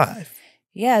be alive.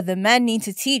 Yeah, the men need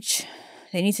to teach.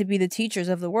 They need to be the teachers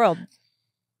of the world.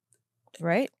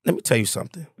 Right? Let me tell you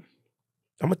something.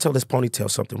 I'm going to tell this ponytail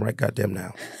something right goddamn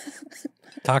now.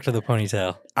 Talk to the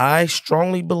ponytail. I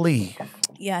strongly believe,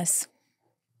 Yes.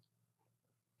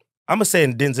 I'm going to say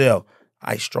in Denzel,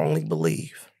 I strongly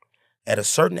believe at a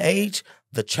certain age,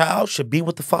 the child should be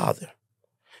with the father.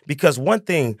 Because one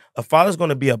thing, a father's going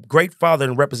to be a great father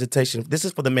in representation. This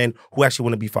is for the men who actually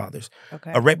want to be fathers.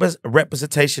 Okay. A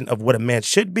representation of what a man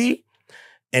should be,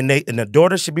 and the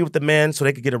daughter should be with the man so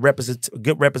they could get a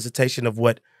good representation of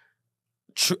what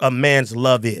a man's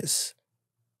love is.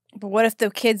 But what if the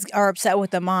kids are upset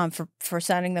with the mom for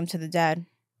sending them to the dad?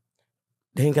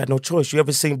 They ain't got no choice. You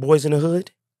ever seen Boys in the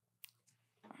Hood?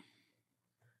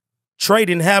 Trey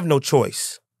didn't have no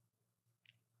choice.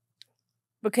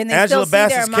 But can they Angela still see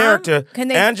Bassett's their mom? character, Can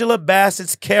they? Angela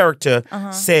Bassett's character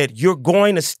said, "You're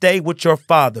going to stay with your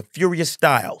father, Furious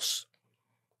Styles,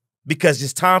 because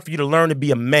it's time for you to learn to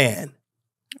be a man."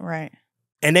 Right.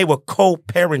 And they were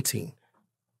co-parenting.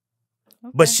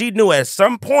 Okay. But she knew at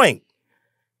some point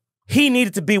he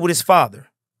needed to be with his father.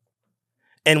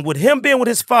 And with him being with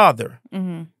his father,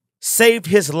 saved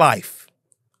his life.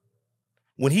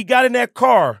 When he got in that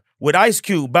car with Ice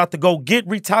Cube about to go get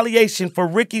retaliation for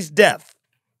Ricky's death,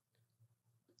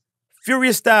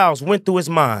 Furious Styles went through his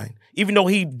mind. Even though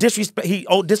he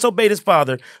disobeyed his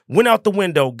father, went out the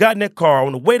window, got in that car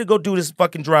on the way to go do this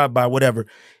fucking drive-by, whatever.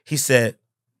 He said,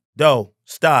 "Doe,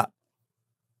 stop.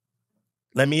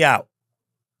 Let me out."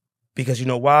 Because you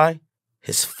know why?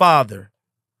 His father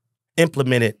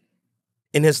implemented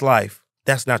in his life,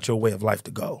 that's not your way of life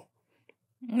to go.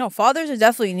 No, fathers are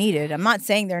definitely needed. I'm not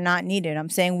saying they're not needed. I'm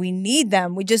saying we need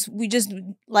them. We just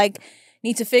like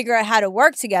need to figure out how to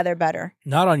work together better.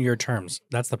 Not on your terms.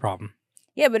 That's the problem.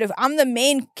 Yeah, but if I'm the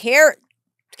main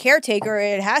caretaker,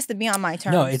 it has to be on my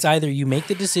terms. No, it's either you make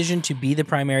the decision to be the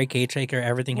primary caretaker,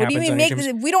 everything What do happens you on mean your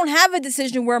terms. we don't have a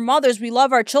decision. We're mothers. We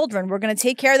love our children. We're going to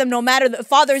take care of them no matter the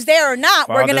father's there or not.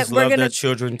 Fathers love their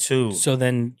children too. So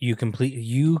then you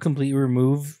completely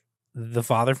remove the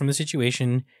father from the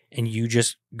situation and you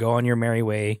just go on your merry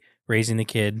way raising the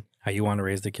kid how you want to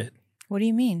raise the kid. What do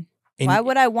you mean? And why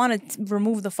would I want to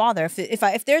remove the father?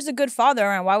 If there's a good father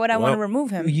around, why would I want to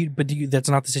remove him? That's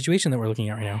not the situation that we're looking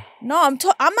at right now. No, I'm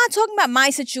not talking about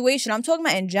my situation. I'm talking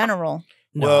about in general.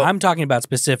 No, Well, I'm talking about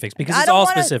specifics because I it's don't all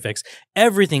wanna- specifics.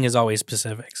 Everything is always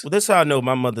specifics. Well, this is how I know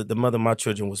the mother of my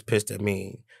children was pissed at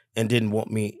me and didn't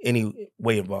want me any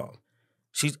way involved.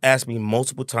 She's asked me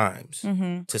multiple times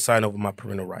to sign over my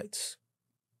parental rights.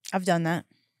 I've done that.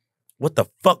 What the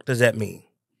fuck does that mean?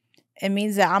 It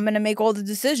means that I'm going to make all the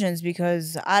decisions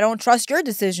because I don't trust your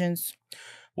decisions.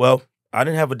 Well, I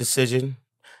didn't have a decision.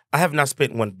 I have not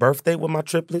spent one birthday with my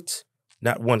triplets,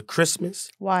 not one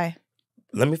Christmas. Why?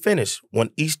 Let me finish.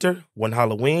 One Easter, one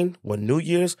Halloween, one New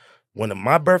Year's, one of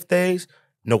my birthdays,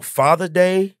 no Father's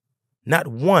Day, not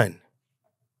one.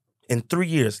 In 3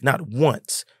 years, not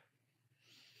once.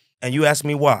 And you ask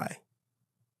me why?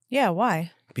 Yeah, why?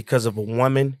 Because of a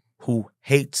woman who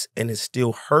hates and is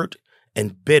still hurt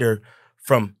and bitter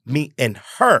from me and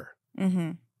her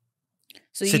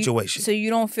situation. So you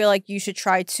don't feel like you should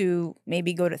try to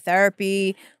maybe go to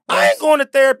therapy? I ain't going to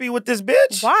therapy with this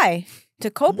bitch. Why? To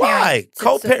co-parent. Why?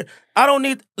 Co-parent. I don't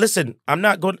need, listen, I'm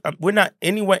not going, we're not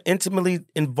anywhere intimately It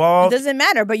involved. doesn't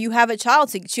matter, but you have a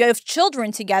child. You have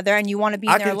children together and you want to be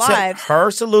in their lives.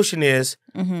 Her solution is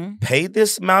pay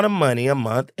this amount of money a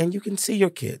month and you can see your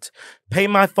kids. Pay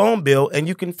my phone bill and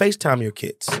you can FaceTime your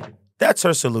kids. That's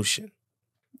her solution.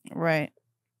 Right.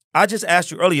 I just asked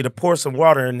you earlier to pour some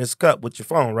water in this cup with your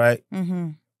phone, right?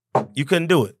 You couldn't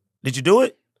do it. Did you do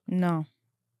it? No,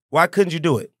 Why couldn't you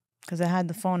do it? because I had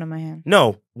the phone in my hand.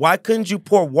 No. Why couldn't you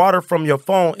pour water from your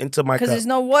phone into my cup? Because there's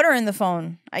no water in the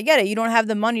phone. I get it. You don't have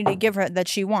the money to give her that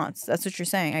she wants. That's what you're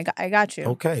saying. I got you.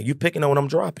 Okay. You picking on what I'm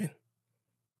dropping.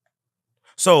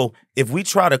 So if we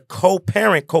try to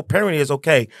co-parenting is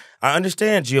okay. I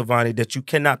understand, Giovanni, that you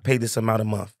cannot pay this amount a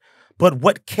month. But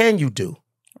what can you do?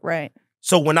 Right.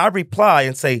 So when I reply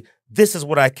and say, this is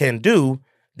what I can do,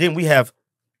 Then we have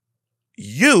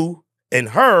you and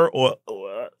her, or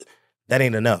that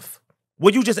ain't enough.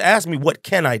 Well, you just asked me, what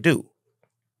can I do?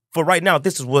 For right now,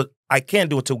 this is what I can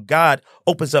do until God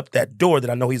opens up that door that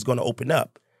I know he's going to open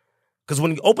up. Because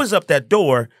when he opens up that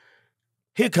door,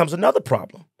 here comes another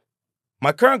problem.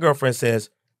 My current girlfriend says,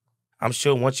 I'm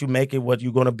sure once you make it what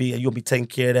you're going to be, you'll be taking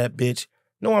care of that bitch.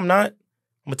 No, I'm not.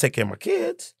 I'm going to take care of my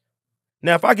kids.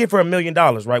 Now, if I give her $1 million,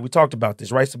 right? We talked about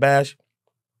this, right, Sebastian?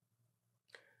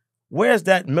 Where's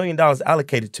that $1 million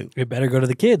allocated to? It better go to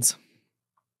the kids.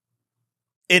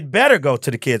 It better go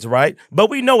to the kids, right? But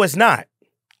we know it's not.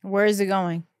 Where is it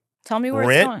going? Tell me where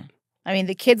Rent. it's going. I mean,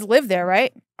 the kids live there,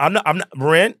 right? I'm not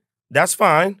rent. That's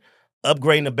fine.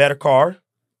 Upgrading a better car.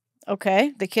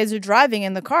 Okay. The kids are driving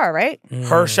in the car, right?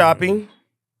 Her shopping.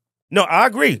 No, I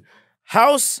agree.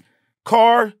 House,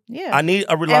 car. Yeah. I need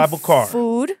a reliable And car.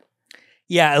 Food.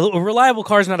 Yeah, a reliable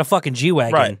car is not a fucking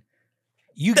G-Wagon. Right.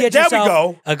 You get There we yourself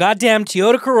go. a goddamn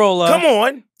Toyota Corolla. Come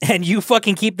on. And you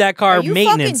fucking keep that car Are you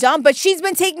maintenance. fucking dumb? But she's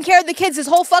been taking care of the kids this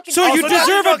whole fucking So time. you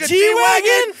deserve a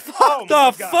G-Wagon? Oh The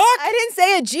my God. fuck? I didn't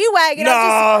say a G-Wagon.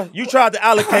 Nah, you tried to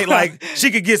allocate like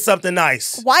she could get something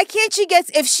nice. Why can't she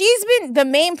get, if she's been the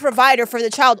main provider for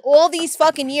the child all these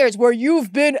fucking years where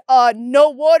you've been no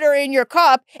water in your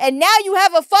cup and now you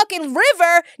have a fucking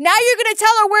river, now you're going to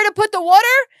tell her where to put the water?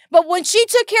 But when she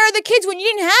took care of the kids when you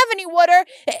didn't have any water,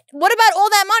 what about all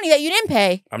that money that you didn't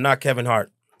pay? I'm not Kevin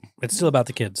Hart. It's still about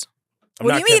the kids.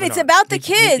 What do you mean? It's about the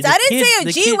kids. I didn't say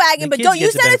a G-Wagon, but don't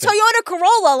you said a Toyota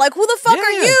Corolla. Like, who the fuck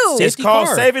are you? It's called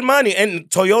saving money. And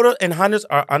Toyota and Hondas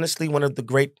are honestly one of the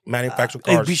great manufactured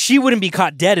cars. She wouldn't be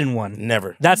caught dead in one.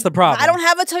 Never. That's the problem. I don't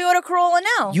have a Toyota Corolla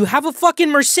now. You have a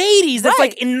fucking Mercedes that's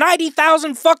like in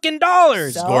 $90,000 fucking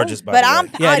dollars. It's gorgeous, by but the way.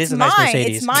 I'm, Yeah, it it's is a mine. nice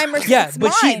Mercedes. It's my Mercedes. Yeah, it's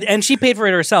but mine. she paid for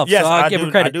it herself. Yes, so I'll I give do-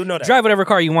 her credit. I do know that. Drive whatever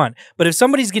car you want. But if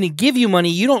somebody's gonna give you money,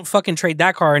 you don't fucking trade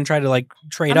that car and try to like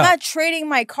trade I'm up. not trading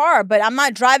my car, but I'm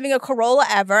not driving a Corolla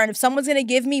ever. And if someone's going to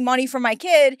give me money for my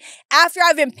kid after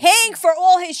I've been paying for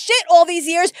all his shit all these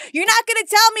years, you're not going to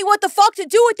tell me what the fuck to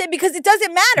do with it because it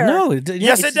doesn't matter. No,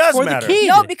 Yes, it does for matter. The kid.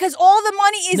 No, because all the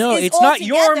money is No, is it's all not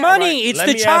your together. money. It's Let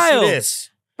the me ask you child. this.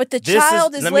 But the This is-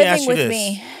 child is let me ask living you with this.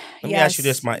 me. Let me ask you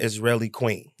this, my Israeli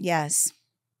queen. Yes.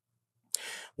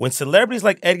 When celebrities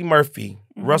like Eddie Murphy,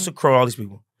 Russell Crowe, all these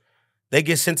people, they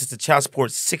get sentenced to child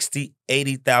support $60,000,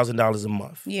 $80,000 a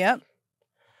month. Yep.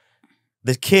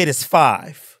 The kid is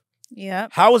 5. Yep.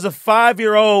 How is a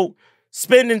 5-year-old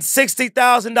spending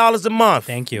 $60,000 a month?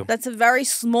 Thank you. That's a very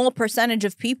small percentage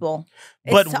of people.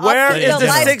 But It's where up to is the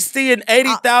life- $60,000 and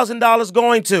 $80,000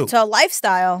 going to? to a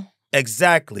lifestyle.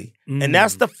 Exactly. And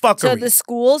that's the To fuckery. the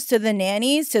schools, to the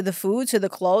nannies, to the food, to the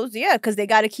clothes. Yeah, because they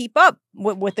got to keep up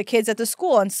with the kids at the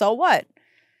school. And so what?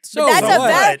 So But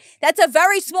what? that's a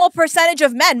very small percentage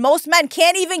of men. Most men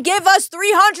can't even give us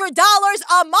 $300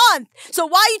 a month. So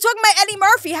why are you talking about Eddie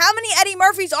Murphy? How many Eddie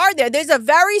Murphys are there? There's a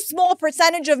very small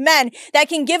percentage of men that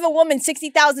can give a woman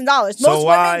 $60,000. Most So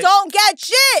why- women don't get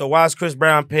shit. So why is Chris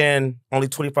Brown paying only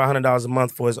 $2,500 a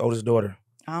month for his oldest daughter?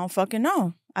 I don't fucking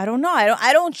know. I don't know.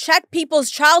 I don't check people's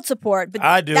child support, but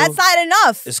I do. that's not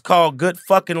enough. It's called good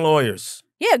fucking lawyers.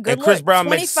 Yeah, good. And Chris look. Brown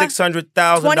makes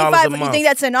 $600,000 a 25. month. You think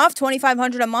that's enough?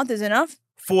 $2,500 a month is enough?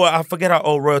 For I forget how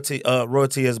old royalty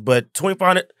is, but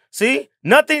 2,500. See,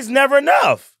 nothing's never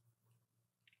enough.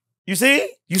 You see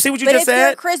what you But just if you're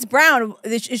said. Chris Brown,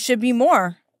 it should be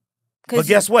more. But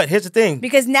guess what? Here's the thing.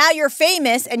 Because now you're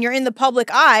famous and you're in the public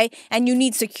eye and you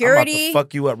need security. I'm about to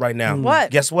fuck you up right now.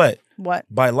 What? Guess what? What?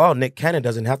 By law, Nick Cannon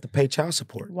doesn't have to pay child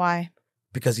support Why?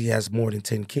 because he has more than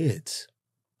 10 kids.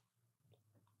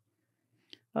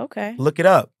 Okay. Look it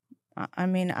up. I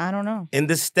mean, I don't know. In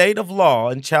the state of law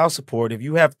and child support, if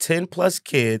you have 10 plus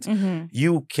kids, Mm-hmm.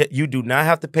 you do not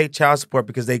have to pay child support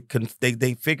because they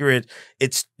figure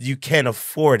it's you can't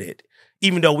afford it,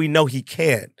 even though we know he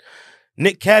can.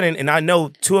 Nick Cannon, and I know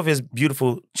 2 of his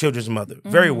beautiful children's mother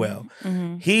very well.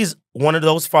 Mm-hmm. He's one of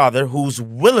those father who's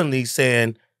willingly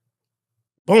saying,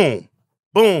 boom,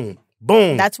 boom,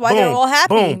 boom. That's why boom, they're all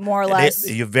happy, boom. more or And less.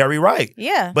 you're very right.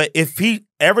 Yeah. But if he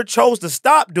ever chose to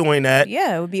stop doing that,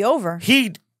 Yeah, it would be over.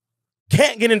 he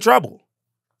can't get in trouble.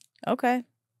 Okay.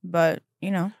 But,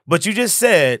 you know. But you just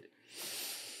said,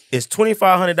 is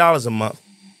 $2,500 a month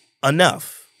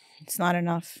enough? It's not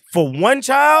enough. For one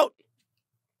child?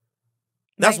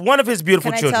 That's one of his beautiful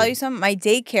Can children. I tell you something? My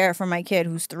daycare for my kid,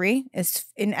 who's 3, is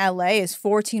in LA, is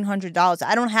 $1,400.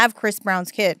 I don't have Chris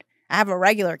Brown's kid. I have a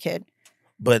regular kid.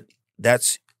 But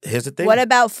here's the thing. What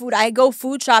about food? I go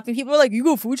food shopping. People are like, you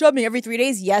go food shopping every 3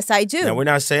 days? Yes, I do. Now, we're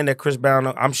not saying that Chris Brown,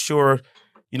 I'm sure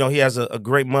You know, he has a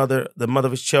great mother, the mother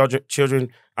of his children.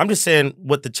 I'm just saying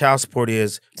what the child support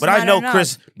is. But I know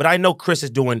Chris. But I know Chris is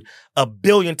doing 1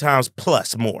 billion times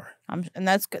plus more. And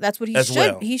that's what he should.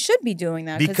 Well. He should be doing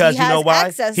that because he you know why?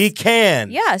 Access. He can.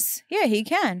 Yes, yeah, he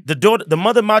can. The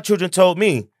mother of my children told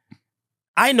me,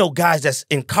 I know guys that's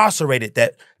incarcerated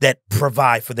that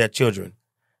provide for their children.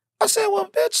 I said, well,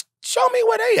 bitch, show me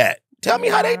where they at. Tell me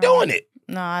how they doing it.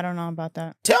 No, I don't know about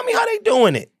that. Tell me how they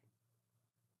doing it.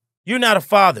 You're not a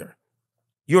father.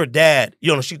 You're a dad.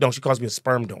 You know, she calls me a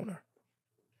sperm donor.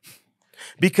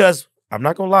 Because I'm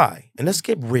not gonna lie, and let's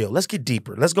get real. Let's get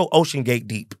deeper. Let's go Ocean Gate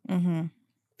deep. Mm-hmm.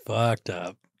 Fucked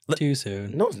up. Too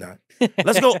soon. No, it's not.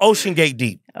 Let's go Ocean Gate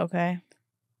deep. Okay.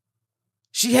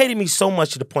 She hated me so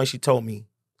much to the point she told me,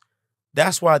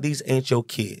 that's why these ain't your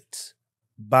kids.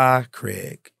 Bye,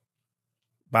 Craig.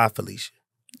 Bye, Felicia.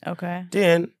 Okay.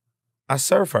 Then I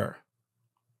serve her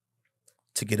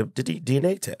to get the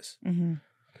DNA test. Mm-hmm.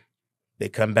 They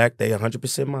come back, they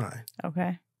 100% mine.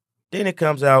 Okay. Then it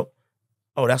comes out,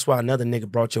 oh, that's why another nigga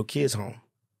brought your kids home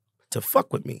to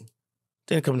fuck with me.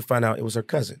 Then it comes to find out it was her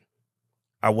cousin.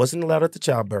 I wasn't allowed at the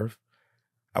childbirth.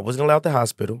 I wasn't allowed at the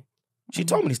hospital. She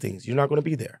told me these things. You're not going to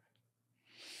be there.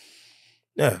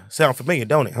 Yeah, sound familiar,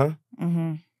 don't it, huh?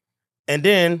 Mm-hmm. And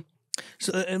then...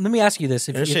 So let me ask you this.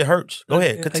 This shit hurts. Go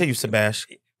ahead. Continue,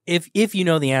 Sebastian. If you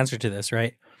know the answer to this,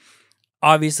 right?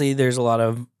 Obviously, there's a lot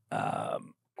of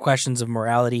questions of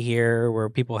morality here where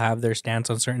people have their stance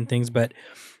on certain things, but,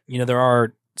 you know, there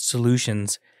are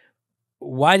solutions.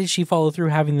 Why did she follow through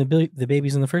having the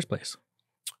babies in the first place?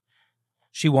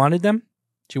 She wanted them?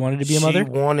 She wanted to be a mother?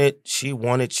 She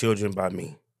wanted children by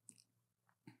me.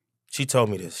 She told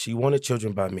me this. She wanted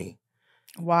children by me.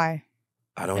 Why?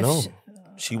 I don't know.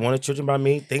 She wanted children by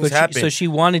me. Things happen. So she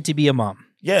wanted to be a mom.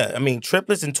 Yeah, I mean,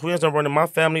 triplets and twins don't run in my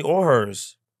family or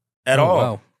hers at all.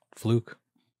 Wow, fluke.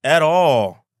 At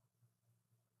all.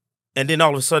 And then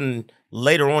all of a sudden,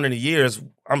 later on in the years,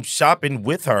 I'm shopping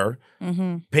with her,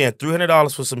 paying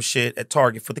 $300 for some shit at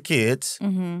Target for the kids.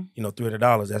 You know,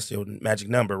 $300, that's your magic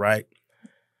number, right?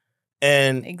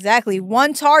 And exactly.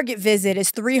 One Target visit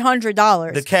is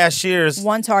 $300. The cashiers.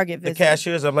 One Target visit. The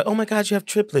cashiers are like, oh my God, you have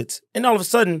triplets. And all of a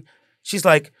sudden, she's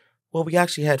like, well, we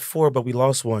actually had 4, but we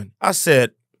lost 1. I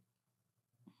said,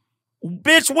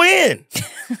 bitch, when?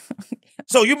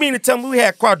 So you mean to tell me we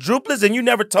had quadruplets and you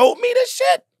never told me this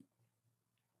shit?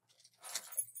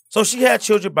 So she had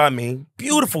children by me.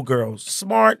 Beautiful girls.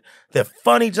 Smart. They're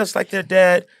funny just like their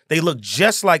dad. They look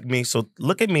just like me. So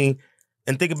look at me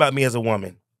and think about me as a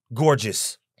woman.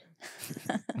 Gorgeous.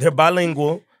 They're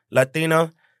bilingual,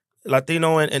 Latino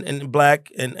and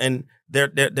Black, and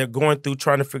they're going through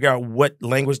trying to figure out what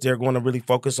language they're going to really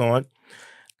focus on.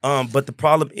 But the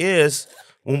problem is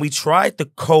when we tried the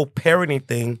co-parenting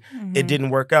thing, it didn't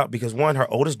work out because one, her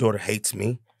oldest daughter hates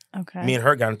me. Okay. Me and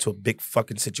her got into a big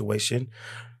fucking situation.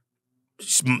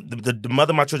 The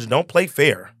mother of my children don't play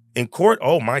fair. In court,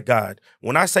 oh my God.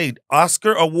 When I say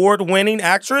Oscar award-winning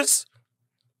actress,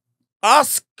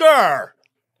 Oscar!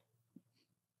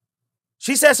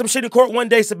 She said some shit in court one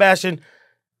day, Sebastian.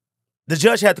 The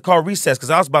judge had to call recess because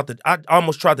I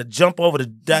almost tried to jump over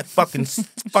that fucking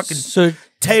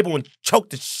table and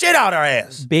choke the shit out of her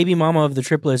ass. Baby mama of the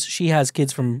triplets, she has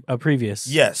kids from a previous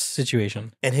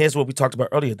situation. And here's what we talked about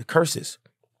earlier, the curses.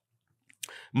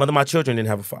 Mother of my children didn't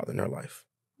have a father in her life.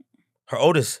 Her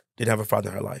oldest didn't have a father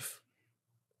in her life.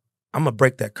 I'm going to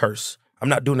break that curse. I'm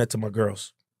not doing that to my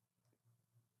girls.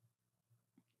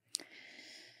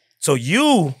 So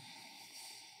you,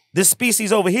 this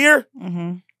species over here,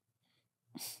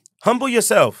 humble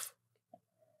yourself.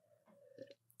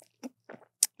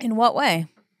 In what way?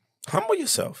 Humble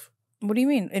yourself. What do you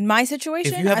mean? In my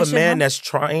situation? If you have a man that's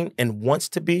trying and wants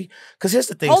to be, because here's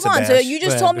the thing, Hold on, so Sebastian. you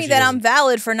just told me that I'm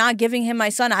valid for not giving him my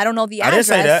son. I don't know the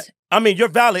address. I didn't say that. I mean, you're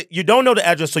valid. You don't know the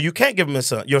address, so you can't give him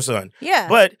your son. Yeah.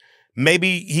 But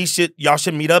maybe y'all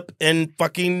should meet up and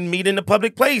fucking meet in a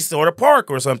public place or the park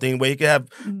or something where you can have.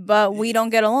 But we don't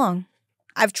get along.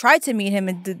 I've tried to meet him,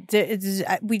 and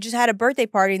we just had a birthday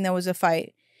party, and there was a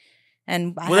fight.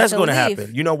 And well, that's going to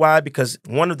happen. You know why? Because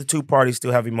one of the two parties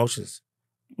still have emotions.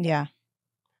 Yeah.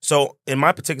 So in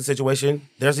my particular situation,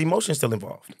 there's emotion still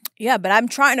involved. Yeah, but I'm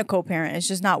trying to co-parent. It's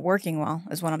just not working well,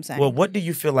 is what I'm saying. Well, what do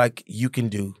you feel like you can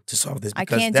do to solve this?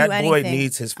 Because I can't that do boy anything.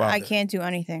 needs his father. I can't do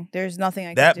anything. There's nothing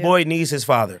I can do. That boy needs his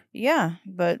father. Yeah,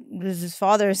 but his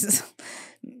father's,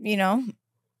 you know.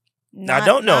 I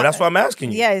don't know. That's why I'm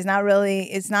asking you. Yeah, it's not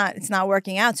really. It's not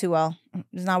working out too well.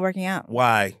 It's not working out.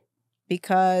 Why?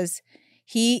 Because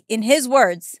he, in his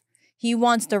words, he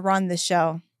wants to run the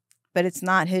show, but it's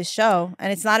not his show,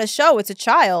 and it's not a show. It's a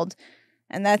child,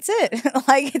 And that's it.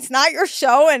 Like, it's not your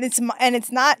show, and it's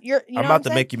not your. You know I'm about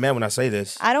to make you mad when I say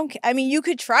this. I mean, you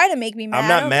could try to make me mad. I'm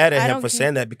not mad at him for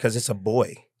saying that because it's a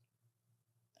boy.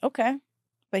 Okay,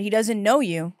 but he doesn't know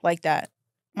you like that.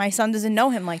 My son doesn't know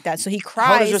him like that, so he cries.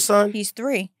 How old is your son? He's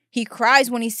 3. He cries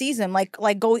when he sees him.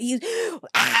 Like go. He's.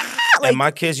 And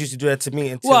my kids used to do that to me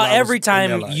until every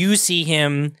time you see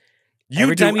him.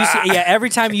 Every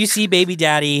time you see baby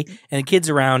daddy and the kids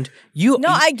around,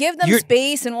 I give them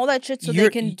space and all that shit so they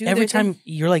can do every time thing.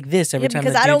 You're like this every time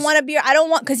because I don't want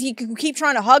because he keep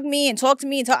trying to hug me and talk to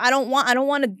me and I don't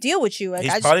want to deal with you. Like,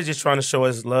 he's probably just trying to show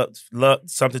his love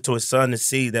something to his son to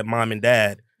see that mom and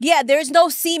dad. Yeah, there's no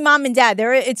see mom and dad.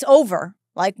 It's over.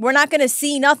 Like, we're not gonna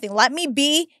see nothing. Let me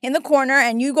be in the corner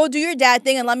and you go do your dad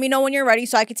thing and let me know when you're ready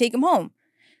so I can take him home.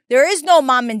 There is no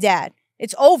mom and dad.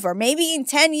 It's over. Maybe in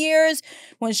 10 years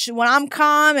when I'm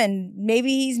calm and maybe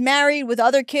he's married with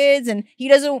other kids and he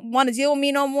doesn't want to deal with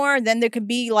me no more, then there could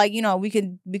be like, we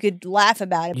could laugh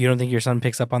about it. You don't think your son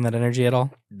picks up on that energy at all?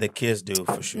 The kids do,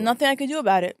 for sure. Nothing I could do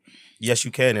about it. Yes,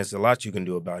 you can. There's a lot you can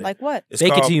do about it. Like what?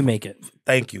 Fake it till you make it.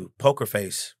 Thank you. Poker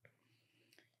face.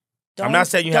 I'm not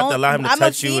saying you have to allow him to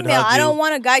touch you and hug you. I don't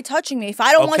want a guy touching me. If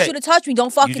I don't want you to touch me,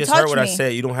 don't fucking touch me. You just heard what I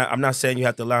said. You don't have. I'm not saying you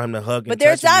have to allow him to hug. But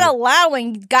there's not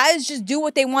allowing. Guys just do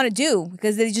what they want to do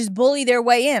because they just bully their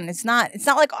way in. It's not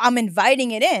like I'm inviting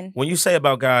it in. When you say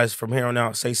about guys from here on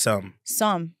out, say some.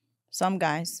 Some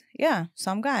guys. Yeah,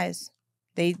 some guys.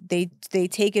 They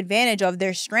take advantage of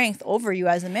their strength over you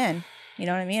as a man. You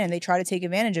know what I mean? And they try to take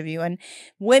advantage of you. And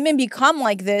women become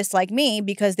like this, like me,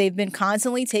 because they've been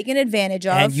constantly taken advantage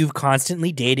of. And you've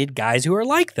constantly dated guys who are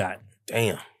like that.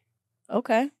 Damn.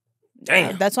 Okay.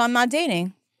 Damn. That's why I'm not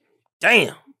dating.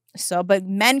 Damn. So, but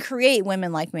men create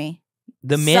women like me.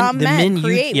 Women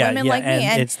like me.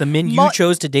 And it's the men you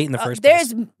chose to date in the first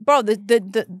place. Bro,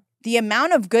 the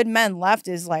amount of good men left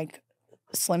is like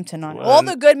slim to none. All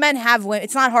the good men have women.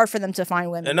 It's not hard for them to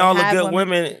find women. And all the good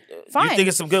women. Fine. You think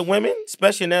it's some good women,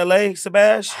 especially in L.A.,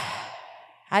 Sebastian?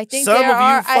 I think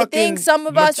I think some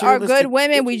of us are good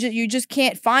women. You just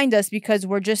can't find us because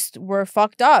we're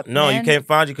fucked up. No, man. You can't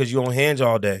find you because you on Hinge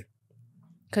all day.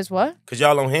 Cause what? Because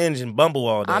y'all on Hinge and Bumble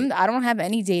all day. I don't have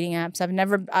any dating apps.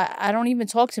 I don't even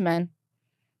talk to men.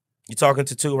 You talking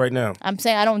to 2 right now? I'm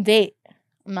saying I don't date.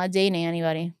 I'm not dating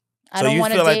anybody. So you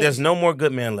feel like there's no more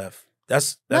good men left?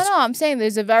 That's no. I'm saying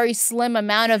there's a very slim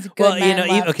amount of good men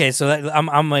left. Okay, so I'm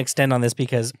gonna extend on this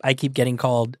because I keep getting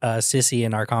called sissy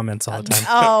in our comments all the time.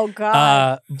 Oh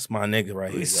God, it's my nigga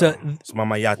right here. So it's my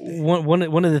mayate.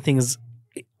 One of the things,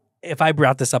 if I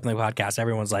brought this up in the podcast,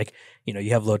 everyone's like,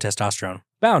 you have low testosterone.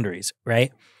 Boundaries,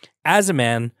 right? As a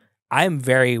man, I'm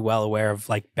very well aware of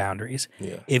like boundaries.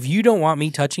 Yeah. If you don't want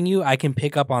me touching you, I can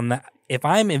pick up on that. If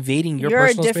I'm invading your personal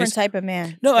space, you're a different type of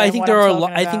man. No, I think there are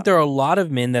a lot of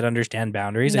men that understand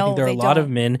boundaries. I think there are a lot of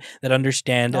men that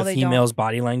understand a female's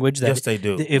body language. That yes, they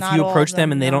do. If you approach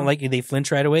them and they don't like you, they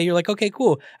flinch right away. You're like, okay,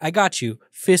 cool, I got you.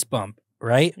 Fist bump.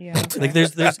 Right? Yeah, okay. Like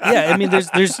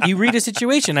there's you read a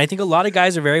situation. I think a lot of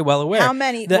guys are very well aware. How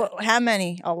many? How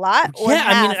many? A lot? Or yeah,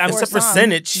 half, I mean, it's a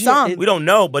percentage. Some. We don't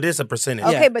know, but it's a percentage.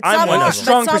 Okay, but some are. A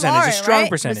strong percentage. A strong right?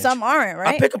 percentage. But some aren't,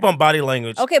 right? I pick up on body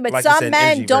language. Okay, but like some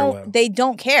men don't. Well. They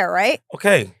don't care, right?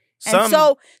 Okay. And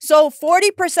so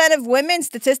 40% of women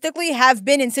statistically have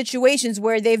been in situations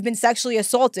where they've been sexually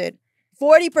assaulted.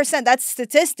 40%, that's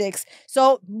statistics.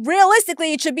 So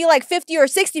realistically, it should be like 50 or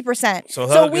 60%.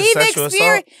 So we've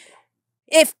experienced.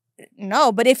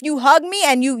 But if you hug me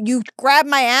and you grab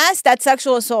my ass, that's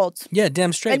sexual assault. Yeah,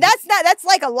 damn straight. And that's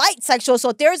like a light sexual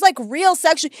assault. There's like real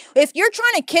sexual. If you're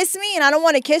trying to kiss me and I don't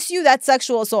want to kiss you, that's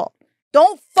sexual assault.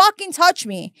 Don't fucking touch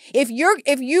me. If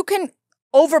you can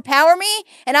overpower me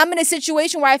and I'm in a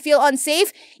situation where I feel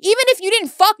unsafe, even if you didn't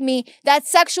fuck me, that's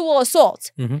sexual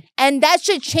assault. Mm-hmm. And that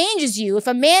shit changes you. If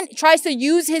a man tries to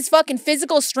use his fucking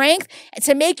physical strength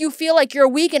to make you feel like you're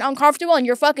weak and uncomfortable and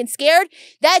you're fucking scared,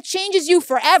 that changes you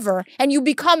forever and you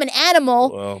become an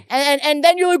animal. Well, and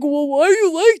then you're like, well, why are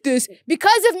you like this?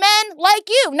 Because of men like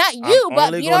you, not you,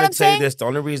 but you know what I'm saying? The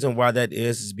only reason why that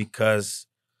is because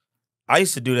I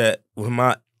used to do that with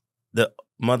the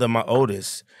mother of my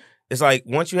oldest. It's like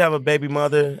once you have a baby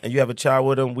mother and you have a child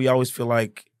with them, we always feel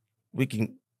like we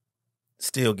can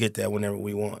still get that whenever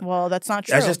we want. Well, that's not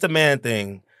true. That's just a man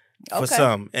thing for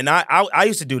some. And I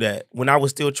used to do that when I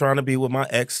was still trying to be with my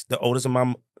ex, my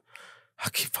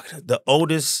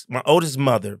oldest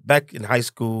mother back in high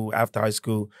school, after high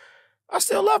school. I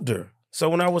still loved her. So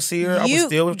when I would see her, I would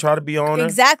still try to be on her.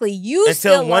 Exactly.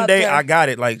 Until one day I got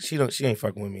it. Like she ain't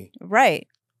fucking with me. Right.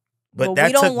 But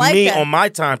that took me on my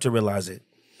time to realize it.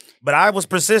 But I was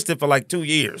persistent for like 2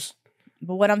 years.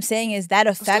 But what I'm saying is that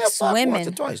affects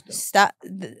women.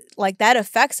 Like that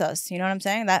affects us. You know what I'm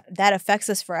saying? That affects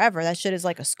us forever. That shit is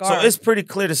like a scar. So it's pretty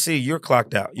clear to see you're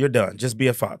clocked out. You're done. Just be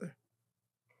a father.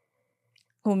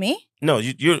 Who, me? No,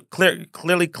 you're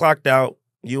clearly clocked out.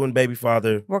 You and baby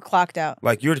father. We're clocked out.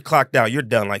 Like you're clocked out. You're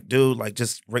done. Like dude, like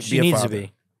just be a father. She needs to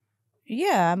be.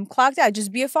 Yeah, I'm clocked out.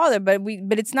 Just be a father, but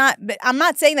it's not. But I'm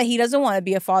not saying that he doesn't want to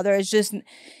be a father. It's just.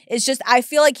 I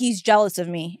feel like he's jealous of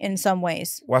me in some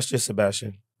ways. Watch this,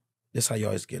 Sebastian. This is how you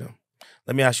always get him.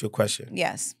 Let me ask you a question.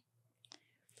 Yes.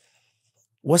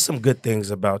 What's some good things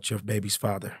about your baby's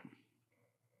father?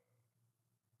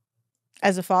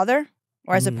 As a father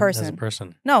or as a person? As a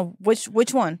person. No,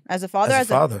 which one? As a father? As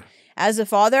a father. As a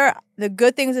father, the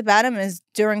good things about him is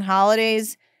during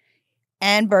holidays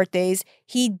and birthdays,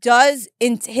 he does,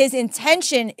 his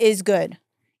intention is good.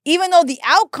 Even though the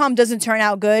outcome doesn't turn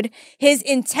out good, his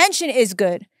intention is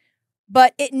good.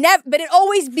 But it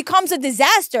always becomes a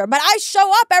disaster. But I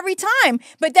show up every time,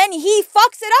 but then he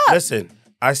fucks it up. Listen,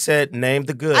 I said name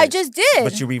the good. I just did.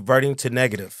 But you're reverting to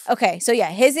negative. Okay, so yeah,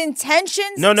 his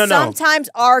intentions No. sometimes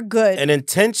are good. An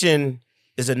intention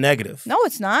is a negative. No,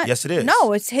 it's not. Yes, it is.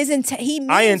 No, it's his intent.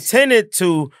 I intended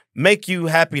to make you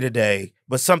happy today,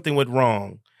 but something went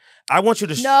wrong. I want you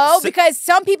to... No, because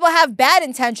some people have bad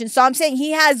intentions. So I'm saying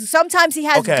sometimes he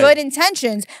has good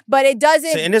intentions, but it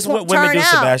doesn't and this is what women do,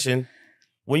 Sebastian.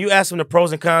 When you ask them the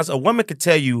pros and cons, a woman could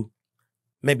tell you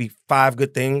maybe 5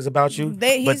 good things about you,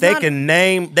 but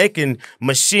they can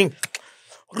machine...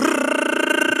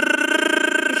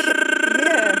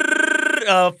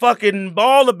 fucking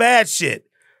all the bad shit.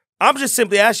 I'm just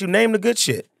simply asking you, name the good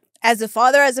shit. As a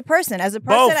father, as a person.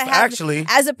 Both, actually.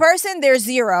 As a person, there's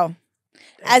 0.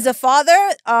 As a father,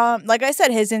 like I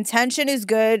said, his intention is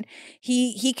good.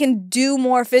 He can do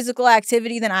more physical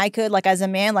activity than I could. Like as a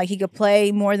man, like he could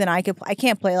play more than I could. I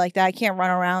can't play like that. I can't run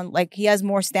around. Like he has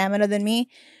more stamina than me.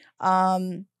 Yeah,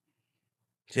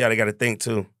 they got to think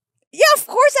too. Yeah, of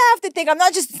course I have to think.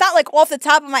 It's not like off the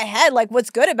top of my head, like what's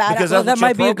good about because it. Well, that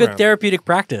might be a good therapeutic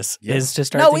practice. Yeah. Is to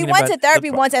start. No, we went to therapy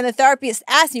once, and the therapist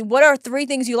asked me, "What are 3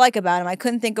 things you like about him?" I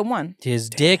couldn't think of one. His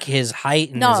dick, his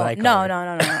height, and his eye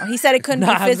color. No. He said it couldn't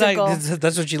be physical.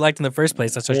 That's what she liked in the first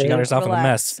place. That's why she got herself in a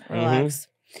mess. Relax.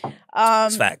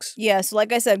 It's facts. Yeah, so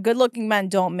like I said, good-looking men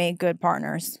don't make good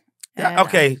partners. Yeah,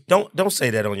 okay, don't say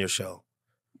that on your show.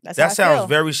 That sounds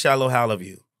very shallow hal of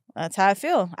you. That's how I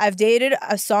feel. I've dated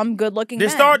some good-looking men.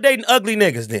 Then start dating ugly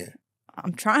niggas then.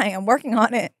 I'm trying. I'm working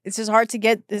on it. It's just hard to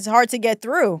get. It's hard to get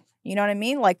through. You know what I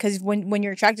mean? Like, because when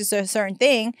you're attracted to a certain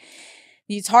thing,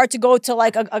 it's hard to go to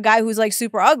like a guy who's like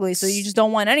super ugly. So you just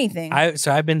don't want anything.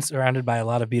 So I've been surrounded by a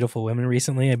lot of beautiful women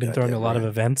recently. I've been throwing a lot of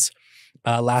events.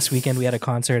 Last weekend we had a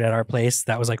concert at our place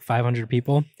that was like 500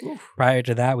 people. Oof. Prior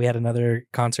to that, we had another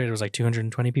concert. It was like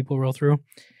 220 people roll through.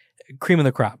 Cream of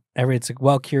the crop. It's a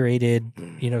well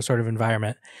curated, sort of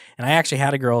environment. And I actually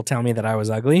had a girl tell me that I was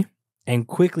ugly, and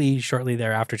shortly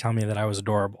thereafter, tell me that I was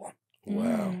adorable.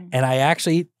 Wow. And I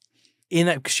actually,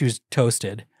 she was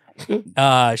toasted. She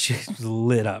was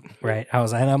lit up, right?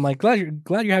 I'm like, glad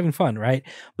you're having fun, right?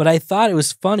 But I thought it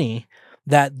was funny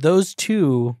that those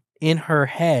two in her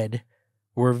head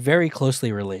were very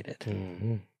closely related.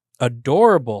 Mm-hmm.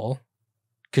 Adorable.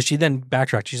 Because she then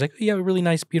backtracked. She's like, oh, you have a really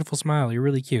nice, beautiful smile. You're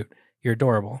really cute. You're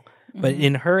adorable. Mm-hmm. But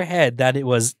in her head, that it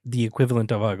was the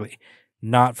equivalent of ugly,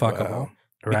 not fuckable. Wow.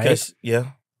 Right? Because,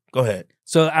 go ahead.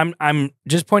 So I'm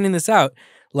just pointing this out.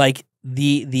 Like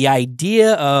the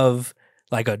idea of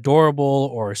like adorable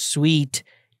or sweet,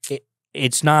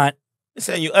 it's not. It's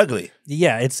saying you ugly.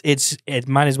 Yeah, it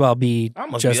might as well be. I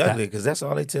must just be ugly because that's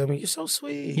all they tell me. You're so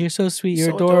sweet. You're so sweet.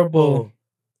 You're so adorable.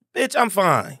 Bitch, I'm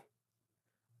fine.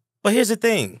 But here's the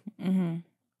thing. Mm-hmm.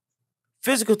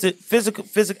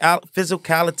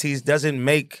 Physicalities doesn't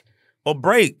make or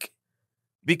break.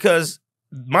 Because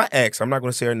my ex, I'm not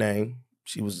going to say her name.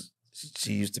 She used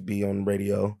to be on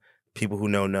radio. People who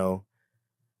know.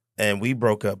 And we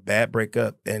broke up, bad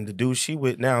breakup. And the dude she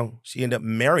with now, she ended up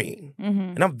marrying. Mm-hmm.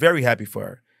 And I'm very happy for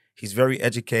her. He's very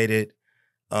educated,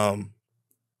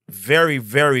 very,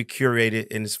 very curated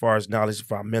in as far as knowledge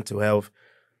about mental health.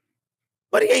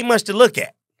 But he ain't much to look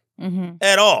at. Mm-hmm.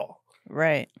 At all.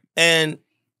 Right. And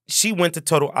she went the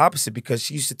total opposite because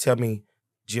she used to tell me,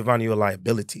 Giovanni, you're a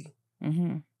liability.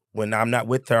 Mm-hmm. When I'm not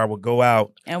with her, I would go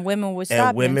out. And women would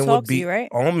stop and talk to you, right?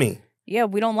 On me. Yeah,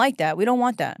 we don't like that. We don't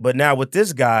want that. But now with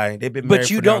this guy, they've been married.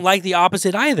 But you don't like the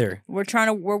opposite either. We're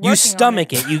working you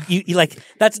stomach on it. You like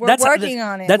that's we're working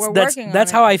on it.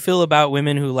 That's how I feel about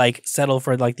women who like settle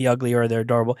for like the ugly or they're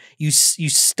adorable. You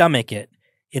stomach it.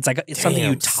 It's like it's something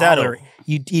you tolerate.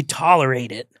 You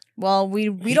tolerate it. Well, we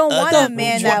don't want a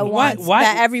man that wants why?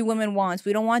 that every woman wants.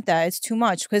 We don't want that. It's too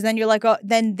much because then you're like, oh,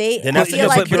 then that's you're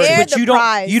like they're the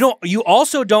prize. You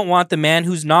also don't want the man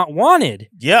who's not wanted.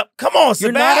 Yep. Come on,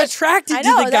 You're not attracted I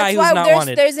know, to the guy who's not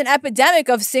wanted. There's an epidemic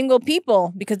of single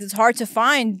people because it's hard to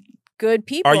find good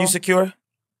people. Are you secure?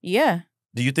 Yeah.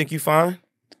 Do you think you fine?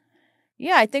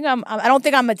 Yeah, I think I don't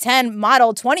think I'm a 10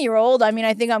 model 20-year-old. I mean,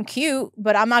 I think I'm cute,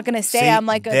 but I'm not gonna say I'm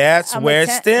like a. That's I'm where a it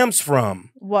stems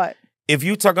from. What? If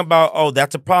you talking about, oh,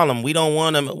 that's a problem. We don't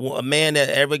want a man that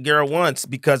every girl wants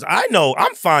because I know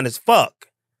I'm fine as fuck.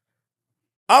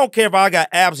 I don't care if I got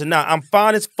abs or not. I'm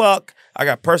fine as fuck. I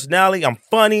got personality. I'm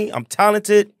funny. I'm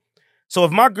talented. So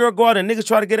if my girl go out and niggas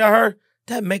try to get at her,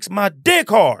 that makes my dick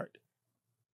hard.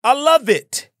 I love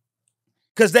it.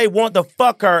 Because they want to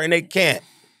fuck her and they can't.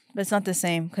 But it's not the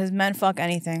same because men fuck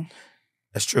anything.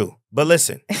 That's true. But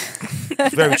listen,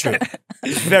 it's very true.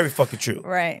 It's very fucking true.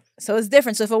 Right. So it's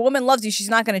different. So if a woman loves you, she's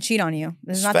not going to cheat on you.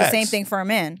 This is not the same thing for a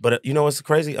man. But you know what's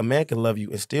crazy? A man can love you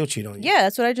and still cheat on you. Yeah,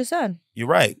 that's what I just said. You're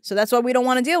right. So that's why we don't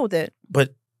want to deal with it.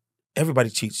 But everybody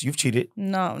cheats. You've cheated.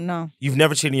 No. You've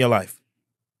never cheated in your life.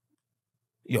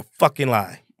 You're a fucking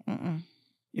lie.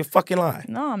 You're fucking lying.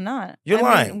 No, I'm not. You're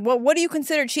lying. What do you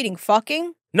consider cheating?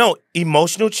 Fucking? No,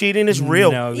 emotional cheating is real.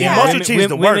 No, yeah. Emotional cheating is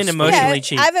the worst. Women emotionally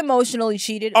cheat. I've emotionally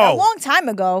cheated a long time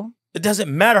ago. It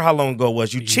doesn't matter how long ago it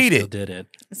was. You cheated. Still did it.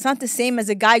 It's not the same as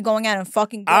a guy going out and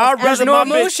fucking girls. There's no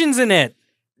emotions in it.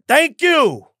 Thank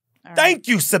you. Right. Thank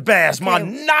you,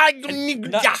 Sebastian.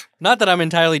 Not that I'm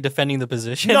entirely defending the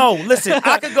position. No, listen,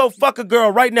 I could go fuck a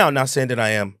girl right now. Not saying that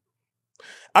I am.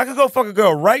 I could go fuck a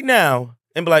girl right now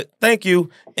and be like, thank you,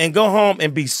 and go home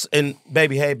and be, and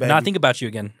baby, hey, baby. Not think about you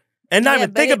again. And not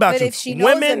even think about you. But if she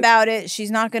knows about it,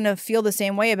 she's not going to feel the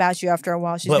same way about you after a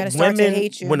while. She's going to start to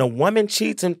hate you. When a woman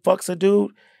cheats and fucks a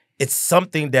dude, it's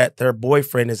something that their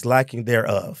boyfriend is lacking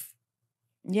thereof.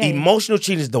 Yeah, emotional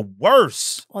cheating is the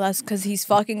worst. Well, that's because he's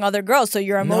fucking other girls. So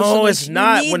you're emotional. No, it's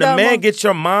not. When a man gets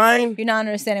your mind. You're not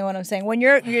understanding what I'm saying. When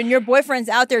your boyfriend's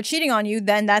out there cheating on you,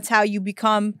 then that's how you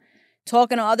become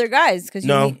talking to other guys.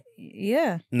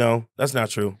 Yeah. No, that's not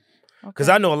true. Because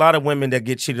I know a lot of women that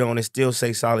get cheated on and still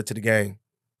say solid to the game.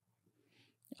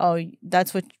 Oh,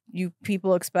 that's what you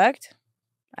people expect?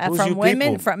 From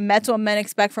women? That's what men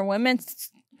expect from women?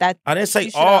 That I didn't say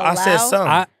all. I said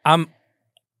some. I'm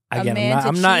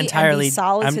not entirely.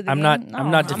 I'm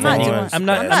not defending. I'm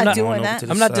not doing that.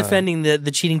 I'm not defending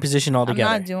the cheating position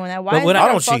altogether. I'm not doing that. Why is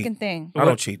that a fucking thing? I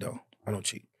don't cheat though. I don't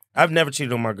cheat. I've never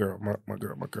cheated on my girl,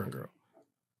 my current girl.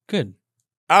 Good.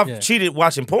 I've cheated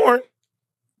watching porn.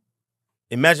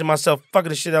 Imagine myself fucking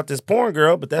the shit out this porn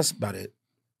girl, but that's about it.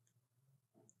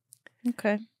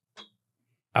 Okay.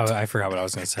 Oh, I forgot what I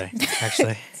was going to say,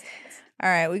 actually. All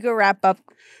right, we go wrap up.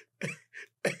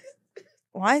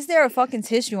 Why is there a fucking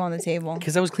tissue on the table?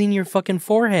 Because I was cleaning your fucking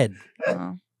forehead.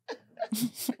 Oh.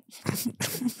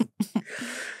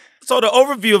 So the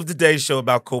overview of today's show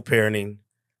about co-parenting,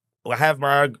 I have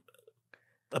my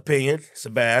opinion,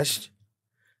 Sebastian,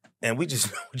 and we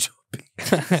just know what your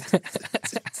opinion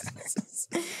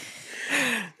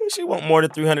She want more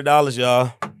than $300,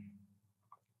 y'all.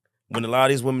 When a lot of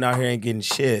these women out here ain't getting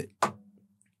shit.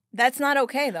 That's not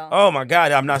okay, though. Oh my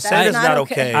God, I'm not saying it's not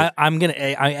okay.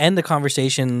 I end the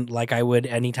conversation like I would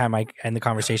anytime I end the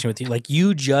conversation with you. Like,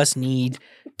 you just need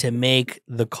to make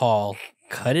the call,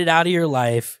 cut it out of your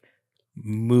life,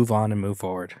 move on and move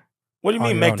forward. What do you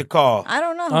mean make the call? I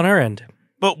don't know. On her end.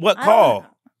 But what call?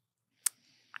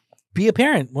 Be a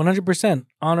parent, 100%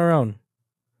 on her own.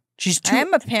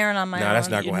 I'm a parent on my own. No, that's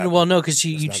not going to happen. Well, no, because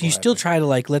you still try to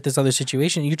like let this other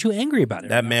situation. You're too angry about it.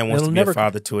 That man wants to be a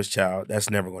father to his child.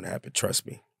 That's never going to happen. Trust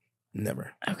me,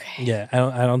 never. Okay. Yeah,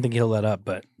 I don't think he'll let up,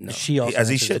 but no. She also as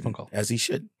he should. As he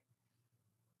should.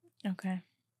 Okay.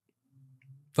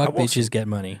 Fuck bitches, get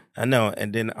money. I know,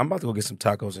 and then I'm about to go get some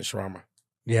tacos and shawarma.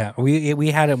 Yeah,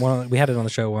 we had it on the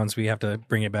show once. We have to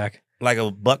bring it back. Like a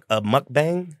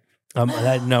mukbang.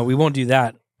 No, we won't do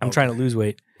that. I'm trying to lose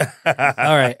weight. All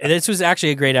right. This was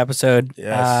actually a great episode.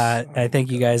 Yes. I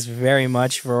thank you guys very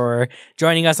much for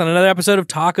joining us on another episode of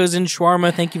Tacos and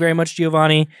Shawarma. Thank you very much,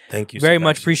 Giovanni. Thank you. Very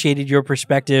much appreciated your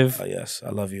perspective. Yes, I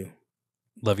love you.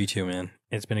 Love you too, man.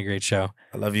 It's been a great show.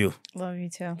 I love you. Love you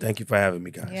too. Thank you for having me,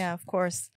 guys. Yeah, of course.